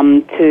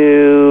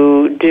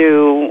to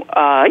do,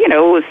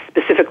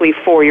 specifically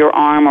for your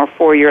arm or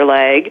for your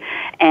leg,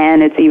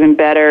 and it's even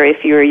better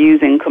if you're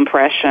using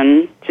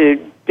compression to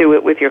do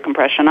it with your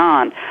compression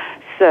on.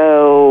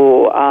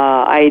 So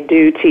I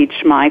do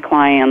teach my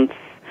clients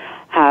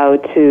how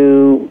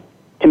to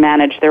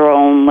manage their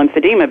own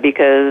lymphedema,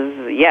 because,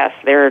 yes,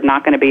 they're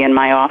not going to be in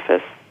my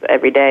office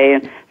every day,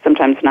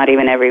 sometimes not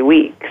even every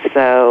week.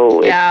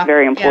 So it's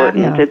very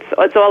important. Yeah.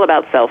 It's all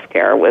about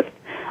self-care with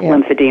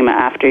lymphedema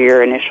after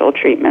your initial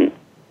treatment.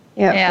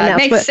 Yeah,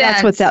 and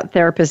that's what that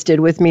therapist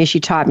did with me.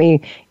 She taught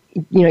me,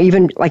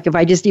 even like if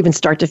I just even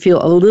start to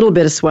feel a little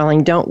bit of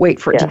swelling, don't wait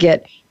for it to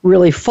get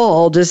really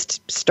full.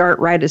 Just start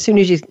right as soon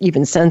as you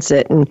even sense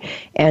it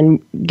and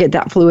get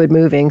that fluid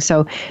moving.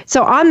 So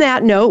on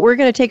that note, we're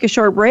going to take a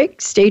short break.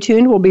 Stay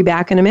tuned. We'll be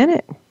back in a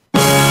minute.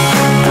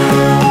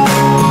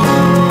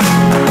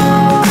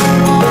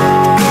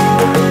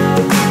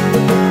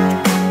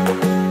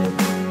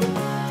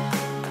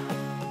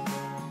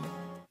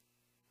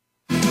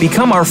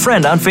 Become our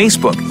friend on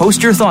Facebook.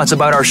 Post your thoughts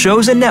about our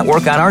shows and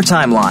network on our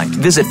timeline.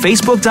 Visit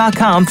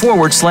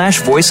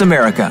facebook.com/Voice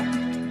America.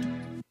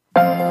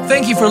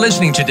 Thank you for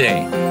listening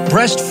today.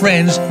 Breast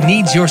Friends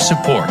needs your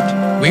support.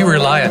 We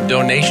rely on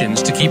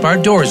donations to keep our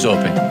doors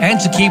open and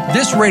to keep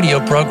this radio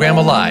program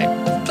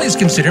alive. Please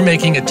consider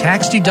making a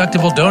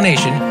tax-deductible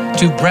donation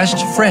to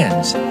Breast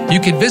Friends. You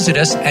can visit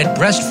us at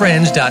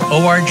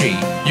breastfriends.org.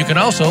 You can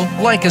also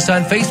like us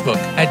on Facebook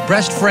at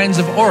Breast Friends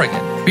of Oregon.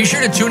 Be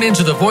sure to tune in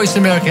to the Voice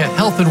America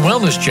Health and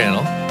Wellness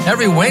channel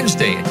every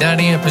Wednesday at 9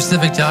 a.m.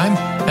 Pacific Time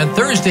and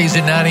Thursdays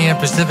at 9 a.m.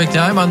 Pacific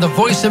Time on the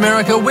Voice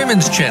America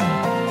Women's channel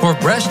for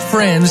Breast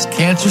Friends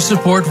Cancer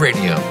Support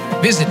Radio.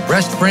 Visit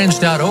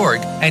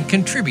breastfriends.org and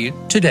contribute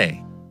today.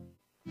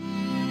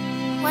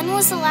 When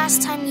was the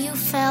last time you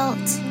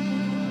felt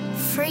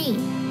free?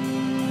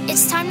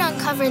 It's time to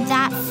uncover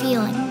that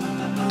feeling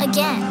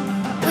again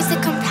with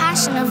the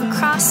compassion of a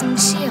crossing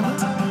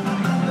shield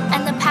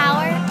and the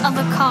power of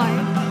a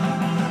card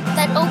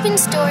that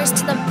opens doors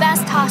to the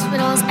best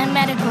hospitals and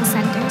medical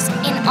centers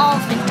in all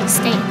 50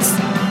 states,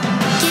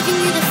 giving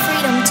you the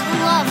freedom to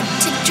love,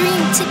 to dream,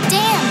 to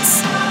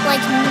dance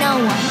like no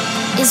one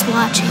is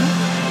watching.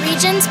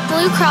 Regions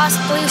Blue Cross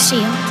Blue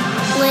Shield.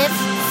 Live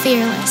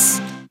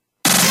fearless.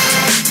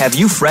 Have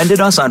you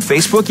friended us on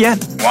Facebook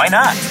yet? Why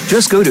not?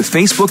 Just go to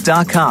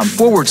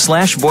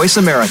facebook.com/Voice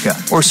America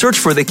or search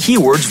for the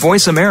keywords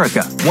Voice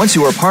America. Once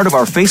you are part of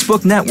our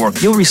Facebook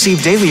network, you'll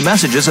receive daily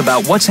messages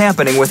about what's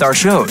happening with our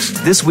shows,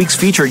 this week's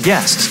featured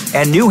guests,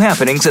 and new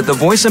happenings at the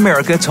Voice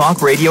America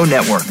Talk Radio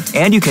Network.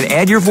 And you can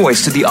add your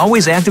voice to the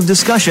always active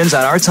discussions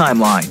on our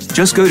timeline.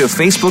 Just go to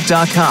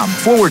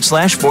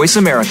facebook.com/Voice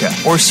America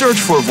or search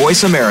for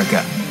Voice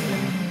America.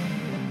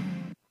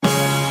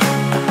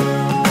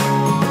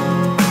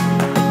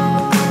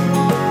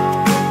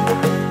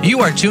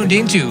 You are tuned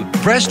into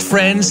Breast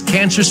Friends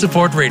Cancer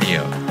Support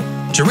Radio.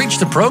 To reach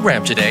the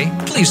program today,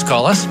 please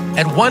call us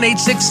at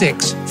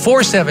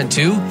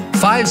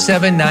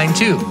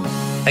 1-866-472-5792.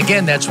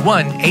 Again, that's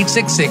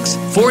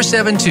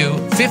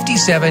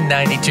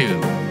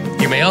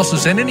 1-866-472-5792. You may also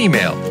send an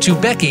email to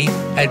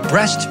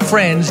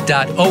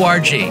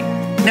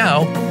becky@breastfriends.org.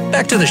 Now,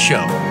 back to the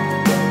show.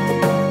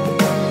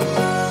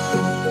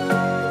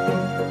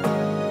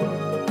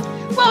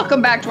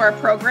 Welcome back to our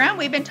program.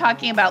 We've been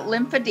talking about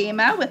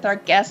lymphedema with our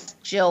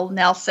guest, Jill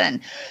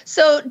Nelson.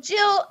 So,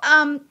 Jill,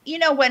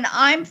 when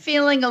I'm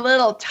feeling a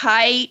little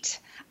tight,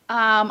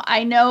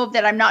 I know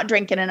that I'm not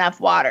drinking enough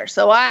water.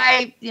 So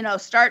I,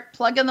 start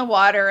plugging the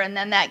water, and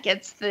then that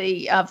gets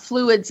the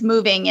fluids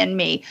moving in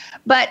me.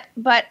 But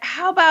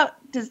how about,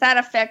 does that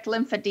affect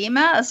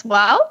lymphedema as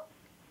well?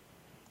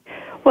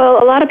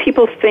 Well, a lot of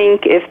people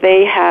think if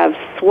they have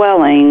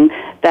swelling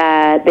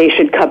that they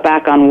should cut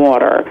back on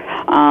water.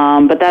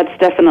 But that's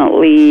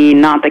definitely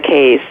not the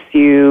case.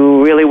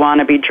 You really want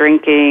to be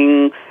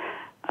drinking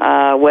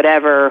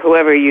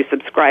whoever you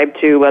subscribe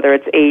to, whether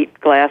it's 8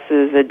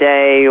 glasses a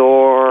day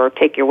or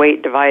take your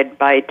weight, divide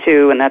by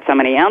 2, and that's how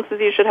many ounces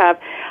you should have.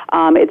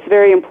 It's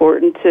very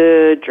important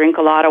to drink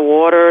a lot of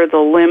water. The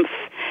lymph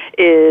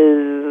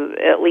is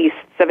at least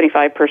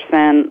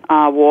 75%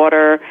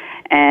 water,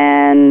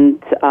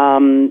 and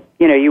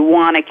you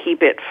want to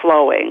keep it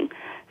flowing.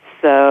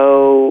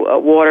 So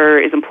water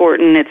is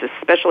important. It's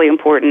especially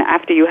important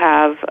after you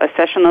have a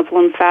session of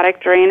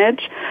lymphatic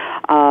drainage.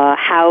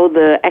 How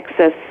the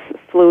excess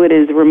fluid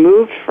is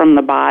removed from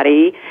the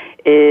body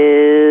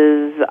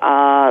is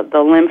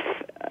the lymph,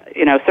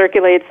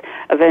 circulates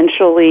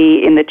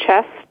eventually in the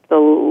chest. The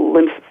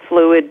lymph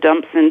fluid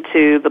dumps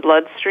into the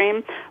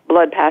bloodstream.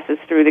 Blood passes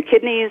through the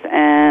kidneys,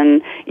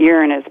 and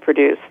urine is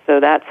produced. So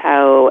that's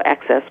how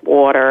excess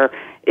water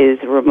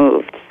is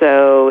removed.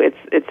 So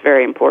it's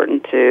very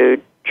important to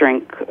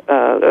drink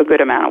a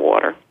good amount of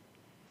water.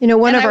 You know,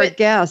 one of our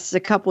guests a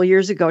couple of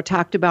years ago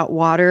talked about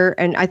water,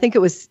 and I think it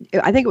was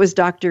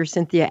Dr.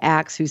 Cynthia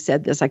Axe who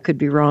said this. I could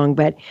be wrong,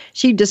 but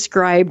she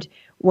described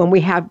when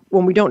we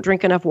don't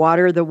drink enough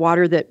water, the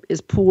water that is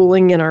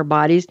pooling in our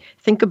bodies.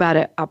 Think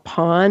about a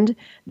pond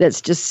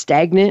that's just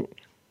stagnant,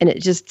 and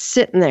it's just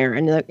sitting there,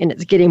 and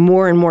it's getting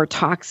more and more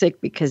toxic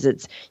because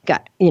it's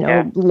got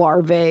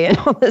larvae and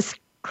all this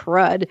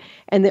crud.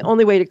 And the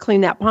only way to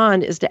clean that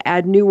pond is to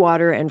add new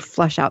water and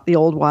flush out the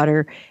old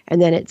water, and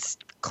then it's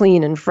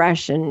clean and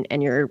fresh, and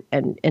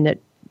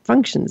it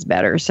functions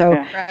better. So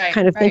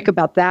think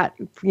about that,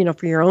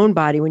 for your own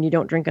body. When you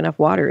don't drink enough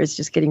water, it's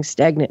just getting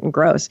stagnant and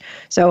gross.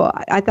 So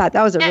I thought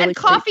that was a really and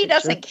coffee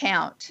doesn't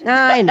count.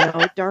 I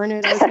know, darn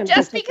it.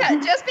 just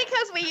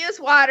because we use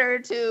water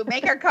to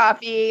make our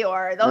coffee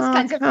or those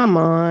kinds of things. Come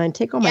on,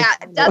 take all my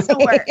it doesn't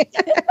work.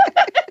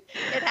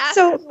 It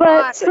has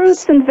but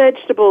fruits and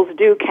vegetables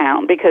do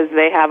count because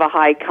they have a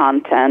high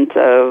content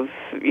of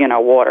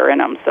water in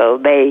them, so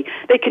they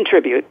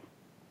contribute.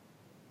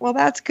 Well,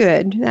 that's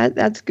good.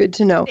 That's good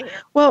to know.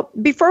 Well,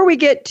 before we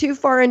get too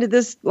far into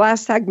this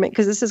last segment,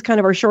 because this is kind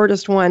of our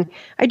shortest one,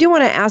 I do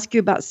want to ask you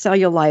about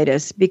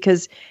cellulitis,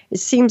 because it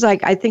seems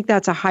like I think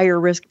that's a higher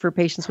risk for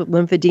patients with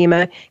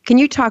lymphedema. Can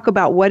you talk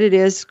about what it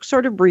is,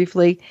 sort of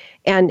briefly,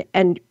 and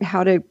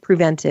how to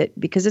prevent it?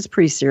 Because it's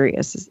pretty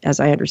serious, as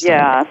I understand.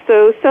 Yeah,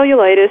 so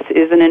cellulitis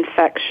is an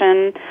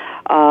infection.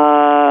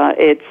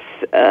 It's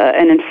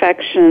an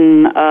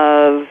infection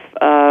of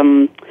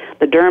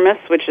the dermis,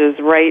 which is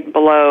right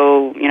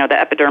below, the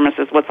epidermis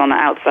is what's on the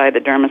outside, the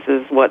dermis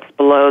is what's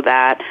below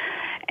that.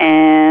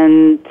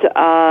 And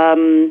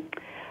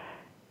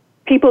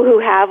people who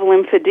have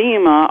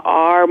lymphedema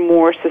are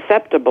more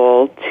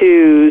susceptible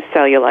to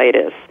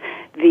cellulitis.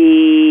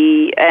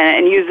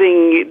 And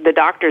using the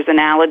doctor's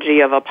analogy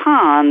of a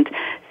pond,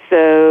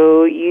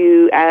 so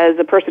you, as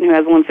a person who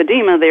has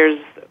lymphedema, there's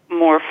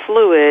more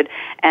fluid,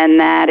 and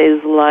that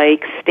is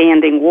like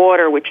standing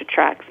water, which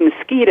attracts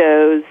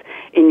mosquitoes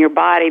in your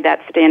body. That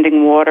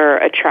standing water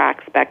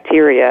attracts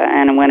bacteria,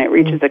 and when it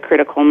reaches a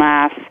critical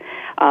mass,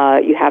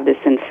 you have this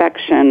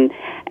infection.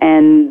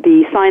 And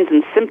the signs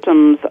and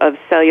symptoms of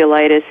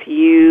cellulitis,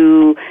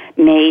 you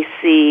may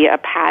see a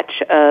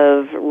patch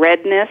of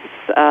redness.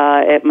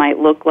 It might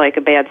look like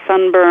a bad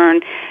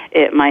sunburn.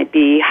 It might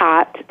be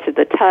hot to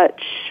the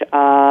touch.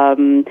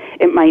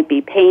 It might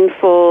be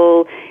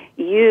painful.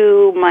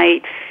 You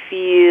might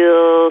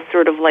feel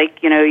sort of like,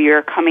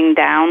 you're coming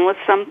down with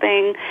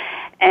something.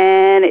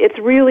 And it's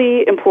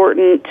really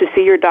important to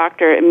see your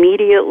doctor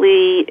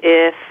immediately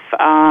if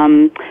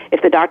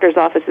the doctor's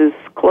office is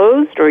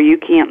closed or you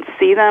can't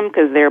see them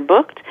because they're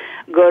booked.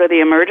 Go to the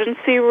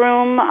emergency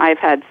room. I've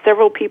had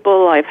several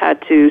people I've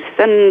had to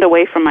send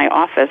away from my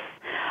office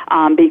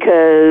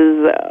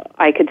because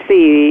I could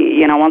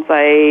see, once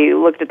I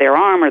looked at their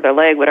arm or their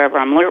leg, whatever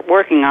I'm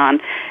working on,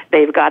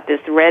 they've got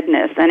this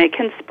redness. And it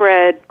can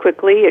spread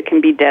quickly. It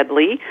can be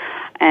deadly.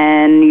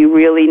 And you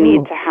really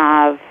need to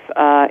have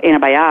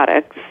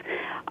antibiotics.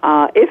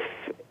 If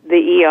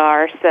the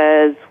ER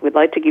says, we'd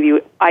like to give you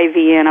IV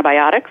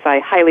antibiotics, I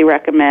highly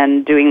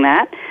recommend doing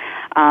that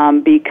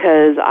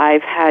because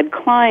I've had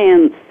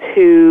clients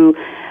who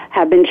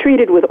have been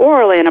treated with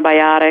oral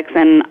antibiotics,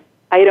 and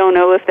I don't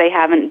know if they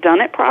haven't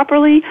done it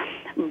properly,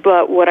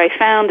 but what I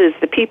found is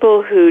the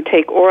people who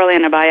take oral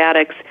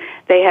antibiotics,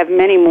 they have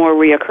many more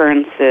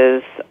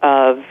reoccurrences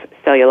of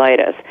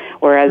cellulitis,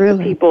 whereas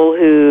the people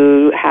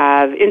who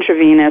have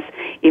intravenous,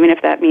 even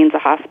if that means a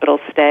hospital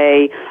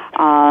stay,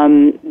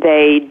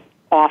 they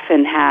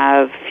often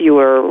have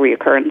fewer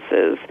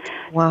reoccurrences.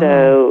 Wow.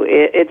 So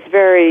it's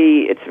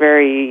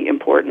very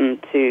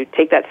important to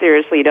take that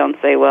seriously. You don't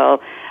say,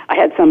 well, I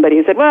had somebody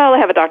who said, well, I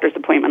have a doctor's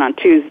appointment on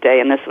Tuesday,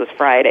 and this was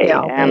Friday.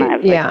 Yeah, and I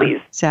was like,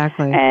 please.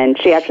 Exactly.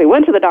 And she actually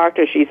went to the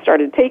doctor. She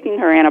started taking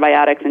her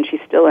antibiotics, and she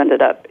still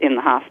ended up in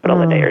the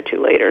hospital a day or two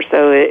later.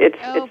 So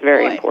it's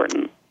very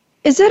important.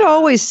 Is it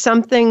always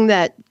something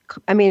that,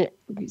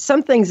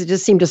 some things that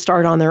just seem to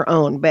start on their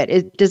own, but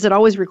does it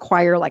always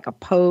require like a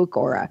poke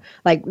or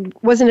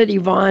wasn't it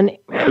Yvonne,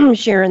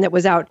 Sharon, that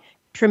was out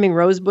trimming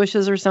rose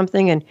bushes or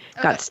something and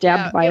got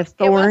stabbed by a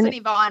thorn? It wasn't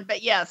Yvonne,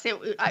 but yes,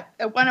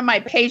 one of my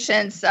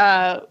patients,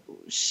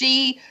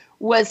 she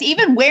was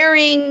even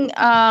wearing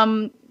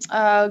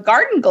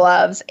garden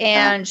gloves,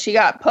 and she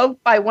got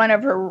poked by one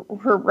of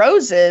her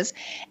roses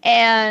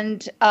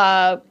and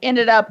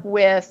ended up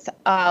with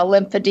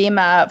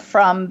lymphedema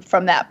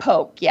from that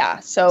poke. Yeah.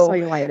 So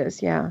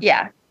cellulitis. Yeah.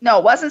 Yeah. No,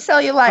 it wasn't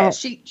cellulitis.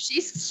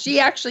 Oh. She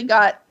actually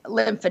got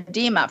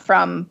lymphedema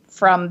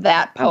from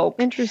that poke.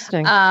 Oh,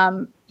 interesting.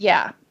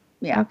 Yeah.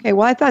 Yeah. Okay.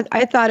 Well,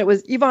 I thought it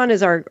was Yvonne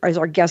is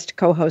our guest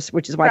co-host,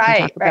 which is why I can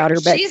talk about her.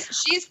 But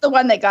she's the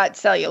one that got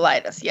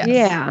cellulitis. Yes.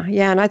 Yeah.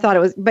 Yeah. And I thought it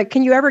was. But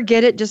can you ever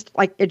get it just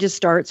like it just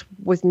starts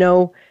with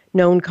no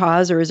known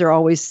cause, or is there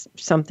always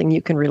something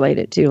you can relate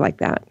it to like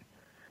that?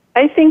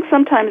 I think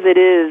sometimes it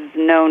is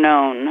no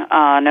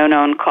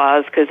known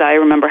cause, because I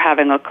remember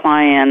having a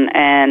client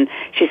and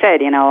she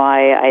said,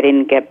 I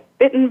didn't get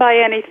bitten by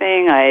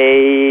anything.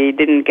 I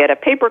didn't get a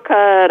paper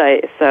cut.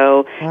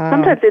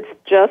 Sometimes it's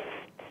just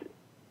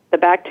the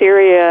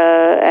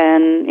bacteria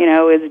and,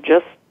 is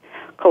just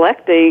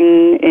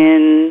collecting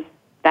in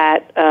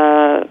that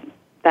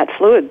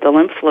fluid, the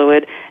lymph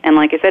fluid. And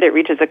like I said, it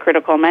reaches a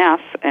critical mass,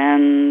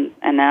 and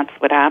that's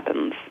what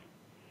happens.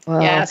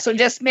 Wow. Yeah, so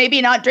just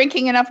maybe not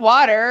drinking enough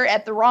water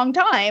at the wrong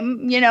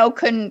time,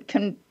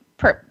 can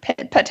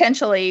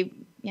potentially,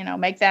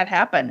 make that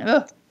happen.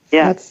 Ugh.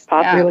 Yeah, that's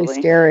possibly. really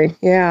scary.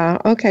 Yeah,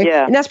 okay.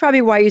 Yeah. And that's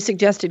probably why you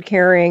suggested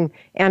carrying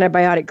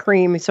antibiotic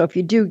cream. So if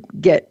you do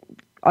get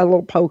a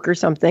little poke or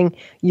something,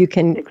 you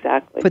can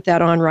put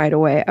that on right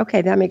away.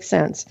 Okay, that makes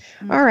sense.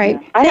 All right.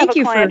 Yeah. I have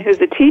a client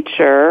who's a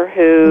teacher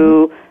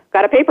who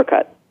got a paper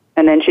cut,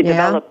 and then she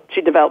developed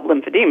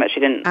lymphedema. She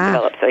didn't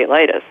develop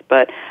cellulitis,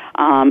 but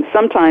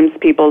sometimes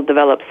people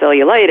develop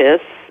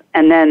cellulitis,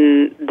 and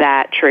then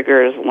that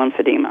triggers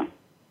lymphedema.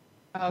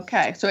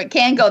 Okay, so it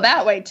can go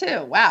that way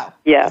too. Wow.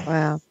 Yeah.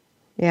 Wow.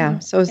 Yeah,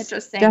 so it's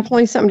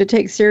definitely something to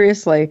take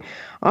seriously.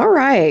 All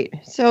right.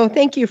 So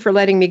thank you for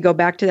letting me go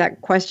back to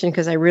that question,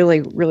 because I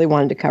really, really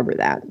wanted to cover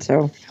that.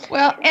 So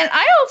well, and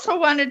I also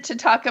wanted to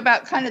talk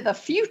about kind of the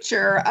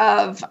future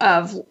of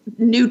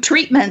new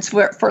treatments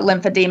for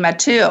lymphedema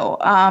too.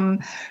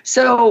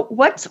 So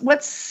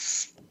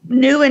what's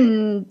new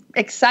and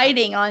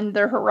exciting on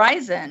the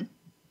horizon?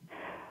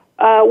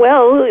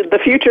 Well, the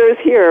future is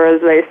here,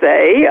 as they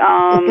say.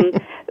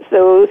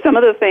 So some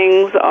of the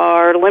things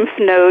are lymph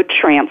node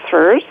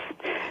transfers.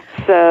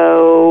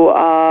 So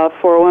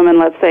for a woman,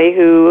 let's say,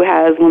 who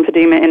has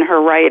lymphedema in her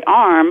right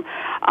arm,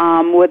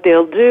 what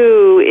they'll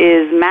do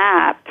is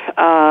map.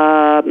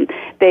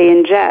 They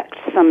inject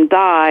some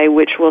dye,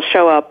 which will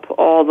show up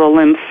all the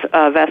lymph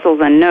vessels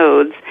and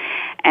nodes,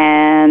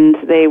 and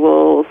they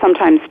will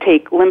sometimes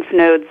take lymph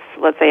nodes,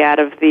 let's say, out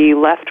of the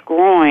left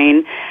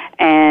groin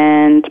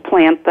and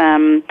plant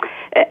them.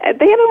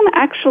 They don't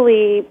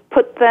actually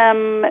put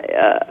them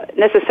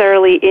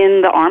necessarily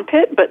in the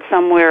armpit, but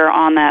somewhere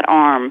on that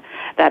arm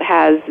that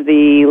has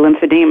the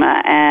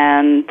lymphedema.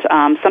 And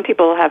some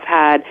people have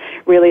had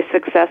really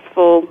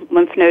successful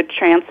lymph node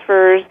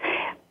transfers.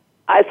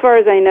 As far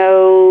as I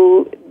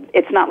know,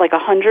 it's not like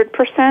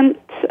 100%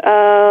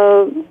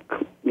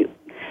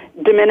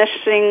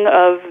 diminishing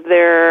of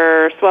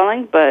their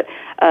swelling, but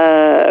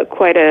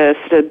quite a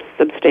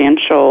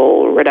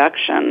substantial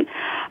reduction.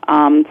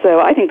 So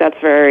I think that's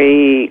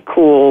very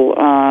cool,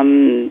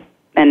 and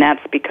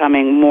that's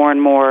becoming more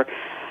and more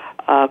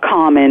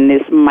common,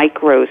 is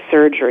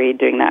microsurgery,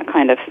 doing that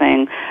kind of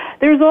thing.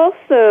 There's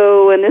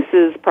also, and this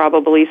is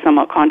probably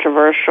somewhat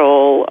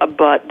controversial,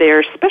 but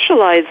there's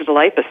specialized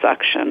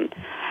liposuction.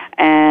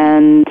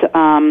 And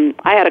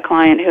I had a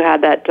client who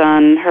had that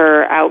done.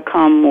 Her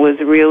outcome was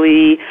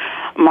really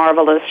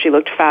marvelous. She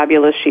looked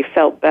fabulous. She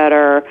felt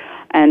better.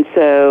 And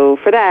so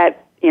for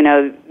that,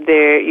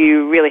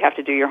 you really have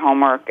to do your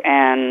homework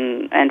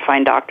and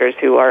find doctors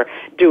who are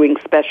doing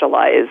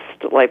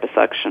specialized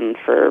liposuction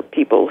for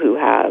people who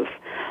have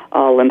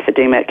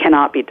lymphedema. It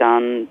cannot be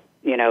done,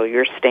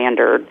 your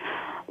standard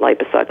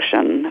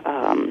liposuction.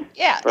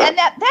 And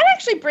that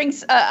actually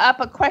brings up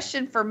a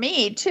question for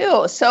me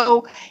too.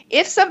 So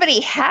if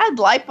somebody had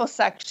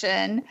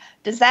liposuction,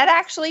 does that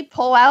actually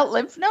pull out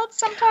lymph nodes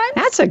sometimes?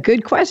 That's a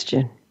good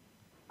question.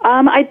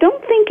 I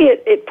don't think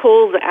it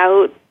pulls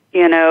out,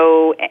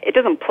 it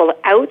doesn't pull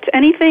out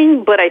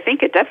anything, but I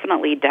think it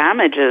definitely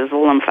damages the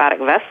lymphatic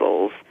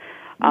vessels.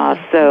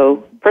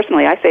 So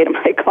personally, I say to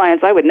my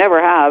clients, I would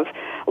never have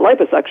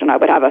liposuction. I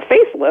would have a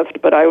facelift,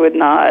 but I would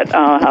not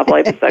have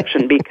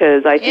liposuction,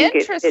 because I think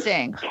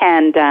it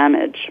can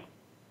damage.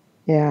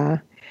 Yeah.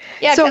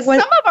 Yeah, because some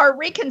of our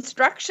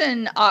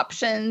reconstruction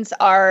options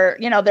are,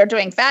 they're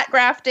doing fat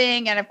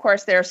grafting, and of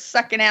course they're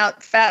sucking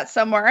out fat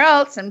somewhere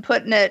else and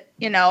putting it,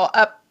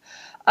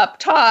 up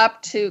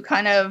top to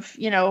kind of,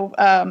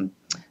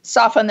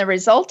 soften the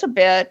result a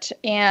bit.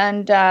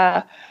 And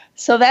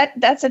so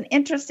that's an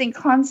interesting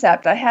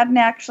concept. I hadn't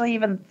actually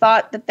even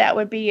thought that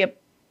would be a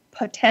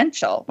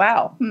potential.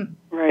 Wow.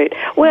 Right.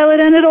 Well,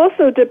 and it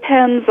also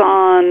depends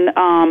on,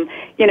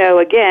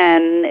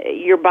 again,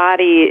 your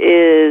body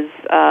is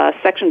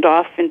sectioned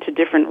off into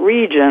different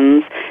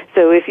regions.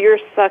 So if you're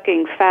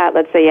sucking fat,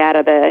 let's say, out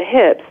of the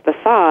hips, the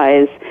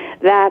thighs,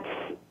 that's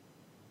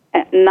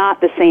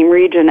not the same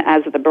region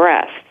as the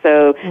breast.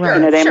 So,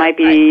 they might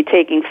be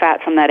taking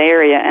fat from that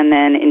area and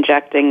then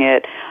injecting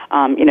it,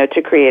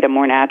 to create a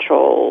more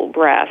natural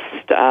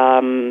breast.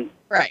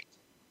 Right.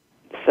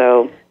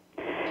 So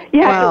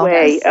you have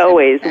to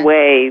always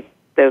weigh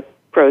the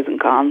pros and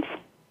cons.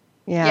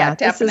 Yeah,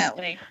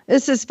 definitely.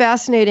 This is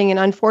fascinating, and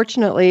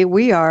unfortunately,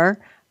 we are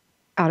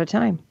out of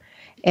time.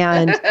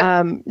 And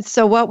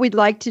so what we'd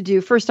like to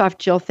do, first off,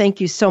 Jill, thank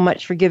you so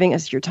much for giving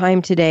us your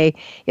time today.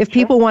 If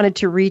people wanted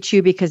to reach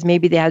you because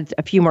maybe they had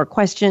a few more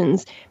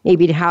questions,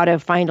 maybe how to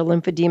find a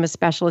lymphedema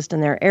specialist in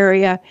their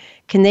area,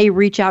 can they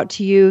reach out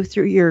to you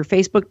through your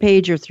Facebook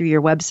page or through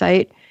your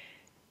website?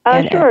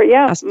 Sure,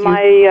 yeah.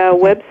 My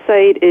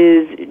website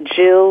is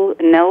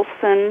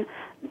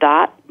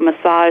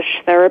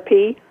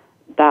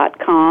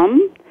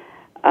jillnelson.massagetherapy.com.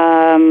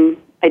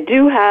 I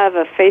do have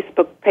a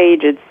Facebook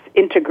page. It's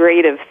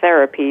Integrative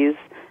Therapies.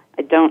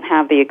 I don't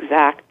have the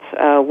exact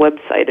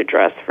website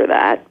address for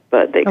that,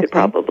 but they could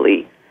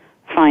probably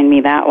find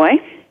me that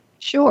way.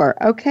 Sure.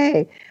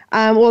 Okay.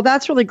 Well,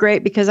 that's really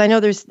great because I know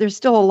there's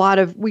still a lot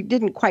of, we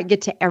didn't quite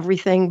get to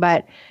everything,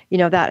 but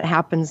that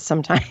happens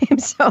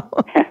sometimes. So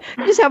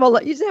you just have a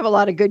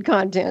lot of good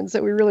content.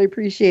 So we really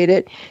appreciate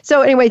it.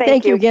 So anyway,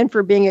 thank you again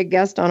for being a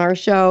guest on our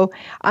show.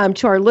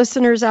 To our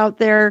listeners out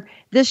there,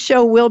 this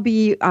show will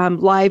be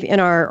live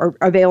or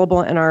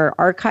available in our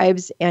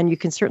archives, and you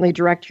can certainly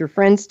direct your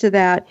friends to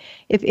that.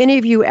 If any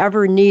of you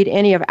ever need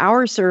any of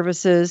our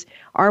services,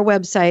 our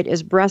website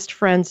is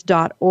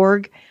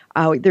breastfriends.org.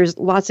 There's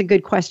lots of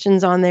good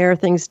questions on there,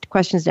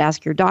 questions to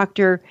ask your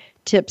doctor,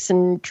 tips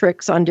and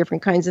tricks on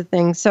different kinds of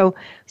things. So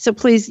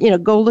please,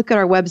 go look at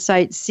our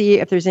website, see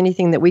if there's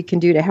anything that we can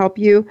do to help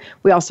you.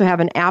 We also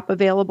have an app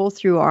available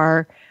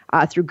through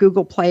through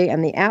Google Play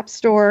and the App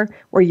Store,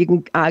 where you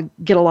can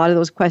get a lot of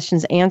those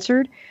questions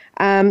answered.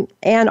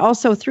 And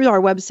also through our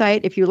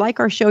website, if you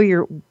like our show,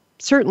 you're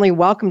certainly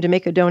welcome to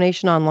make a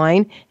donation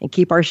online and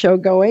keep our show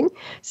going.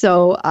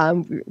 So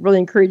really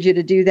encourage you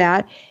to do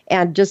that.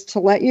 And just to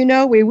let you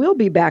know, we will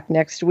be back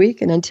next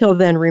week. And until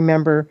then,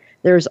 remember,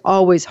 there's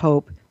always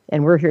hope,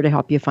 and we're here to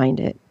help you find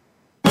it.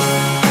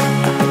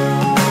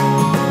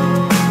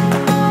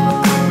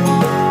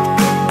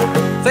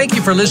 Thank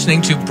you for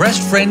listening to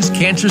Breast Friends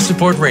Cancer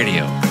Support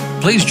Radio.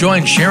 Please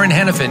join Sharon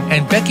Hannafin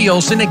and Becky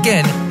Olson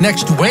again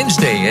next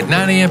Wednesday at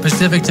 9 a.m.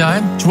 Pacific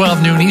Time,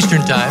 12 noon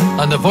Eastern Time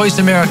on the Voice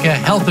America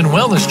Health and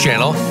Wellness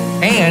Channel,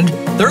 and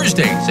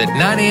Thursdays at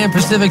 9 a.m.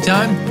 Pacific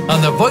Time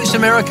on the Voice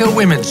America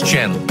Women's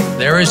Channel.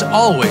 There is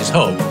always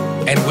hope,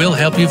 and we'll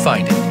help you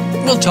find it.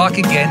 We'll talk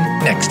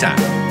again next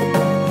time.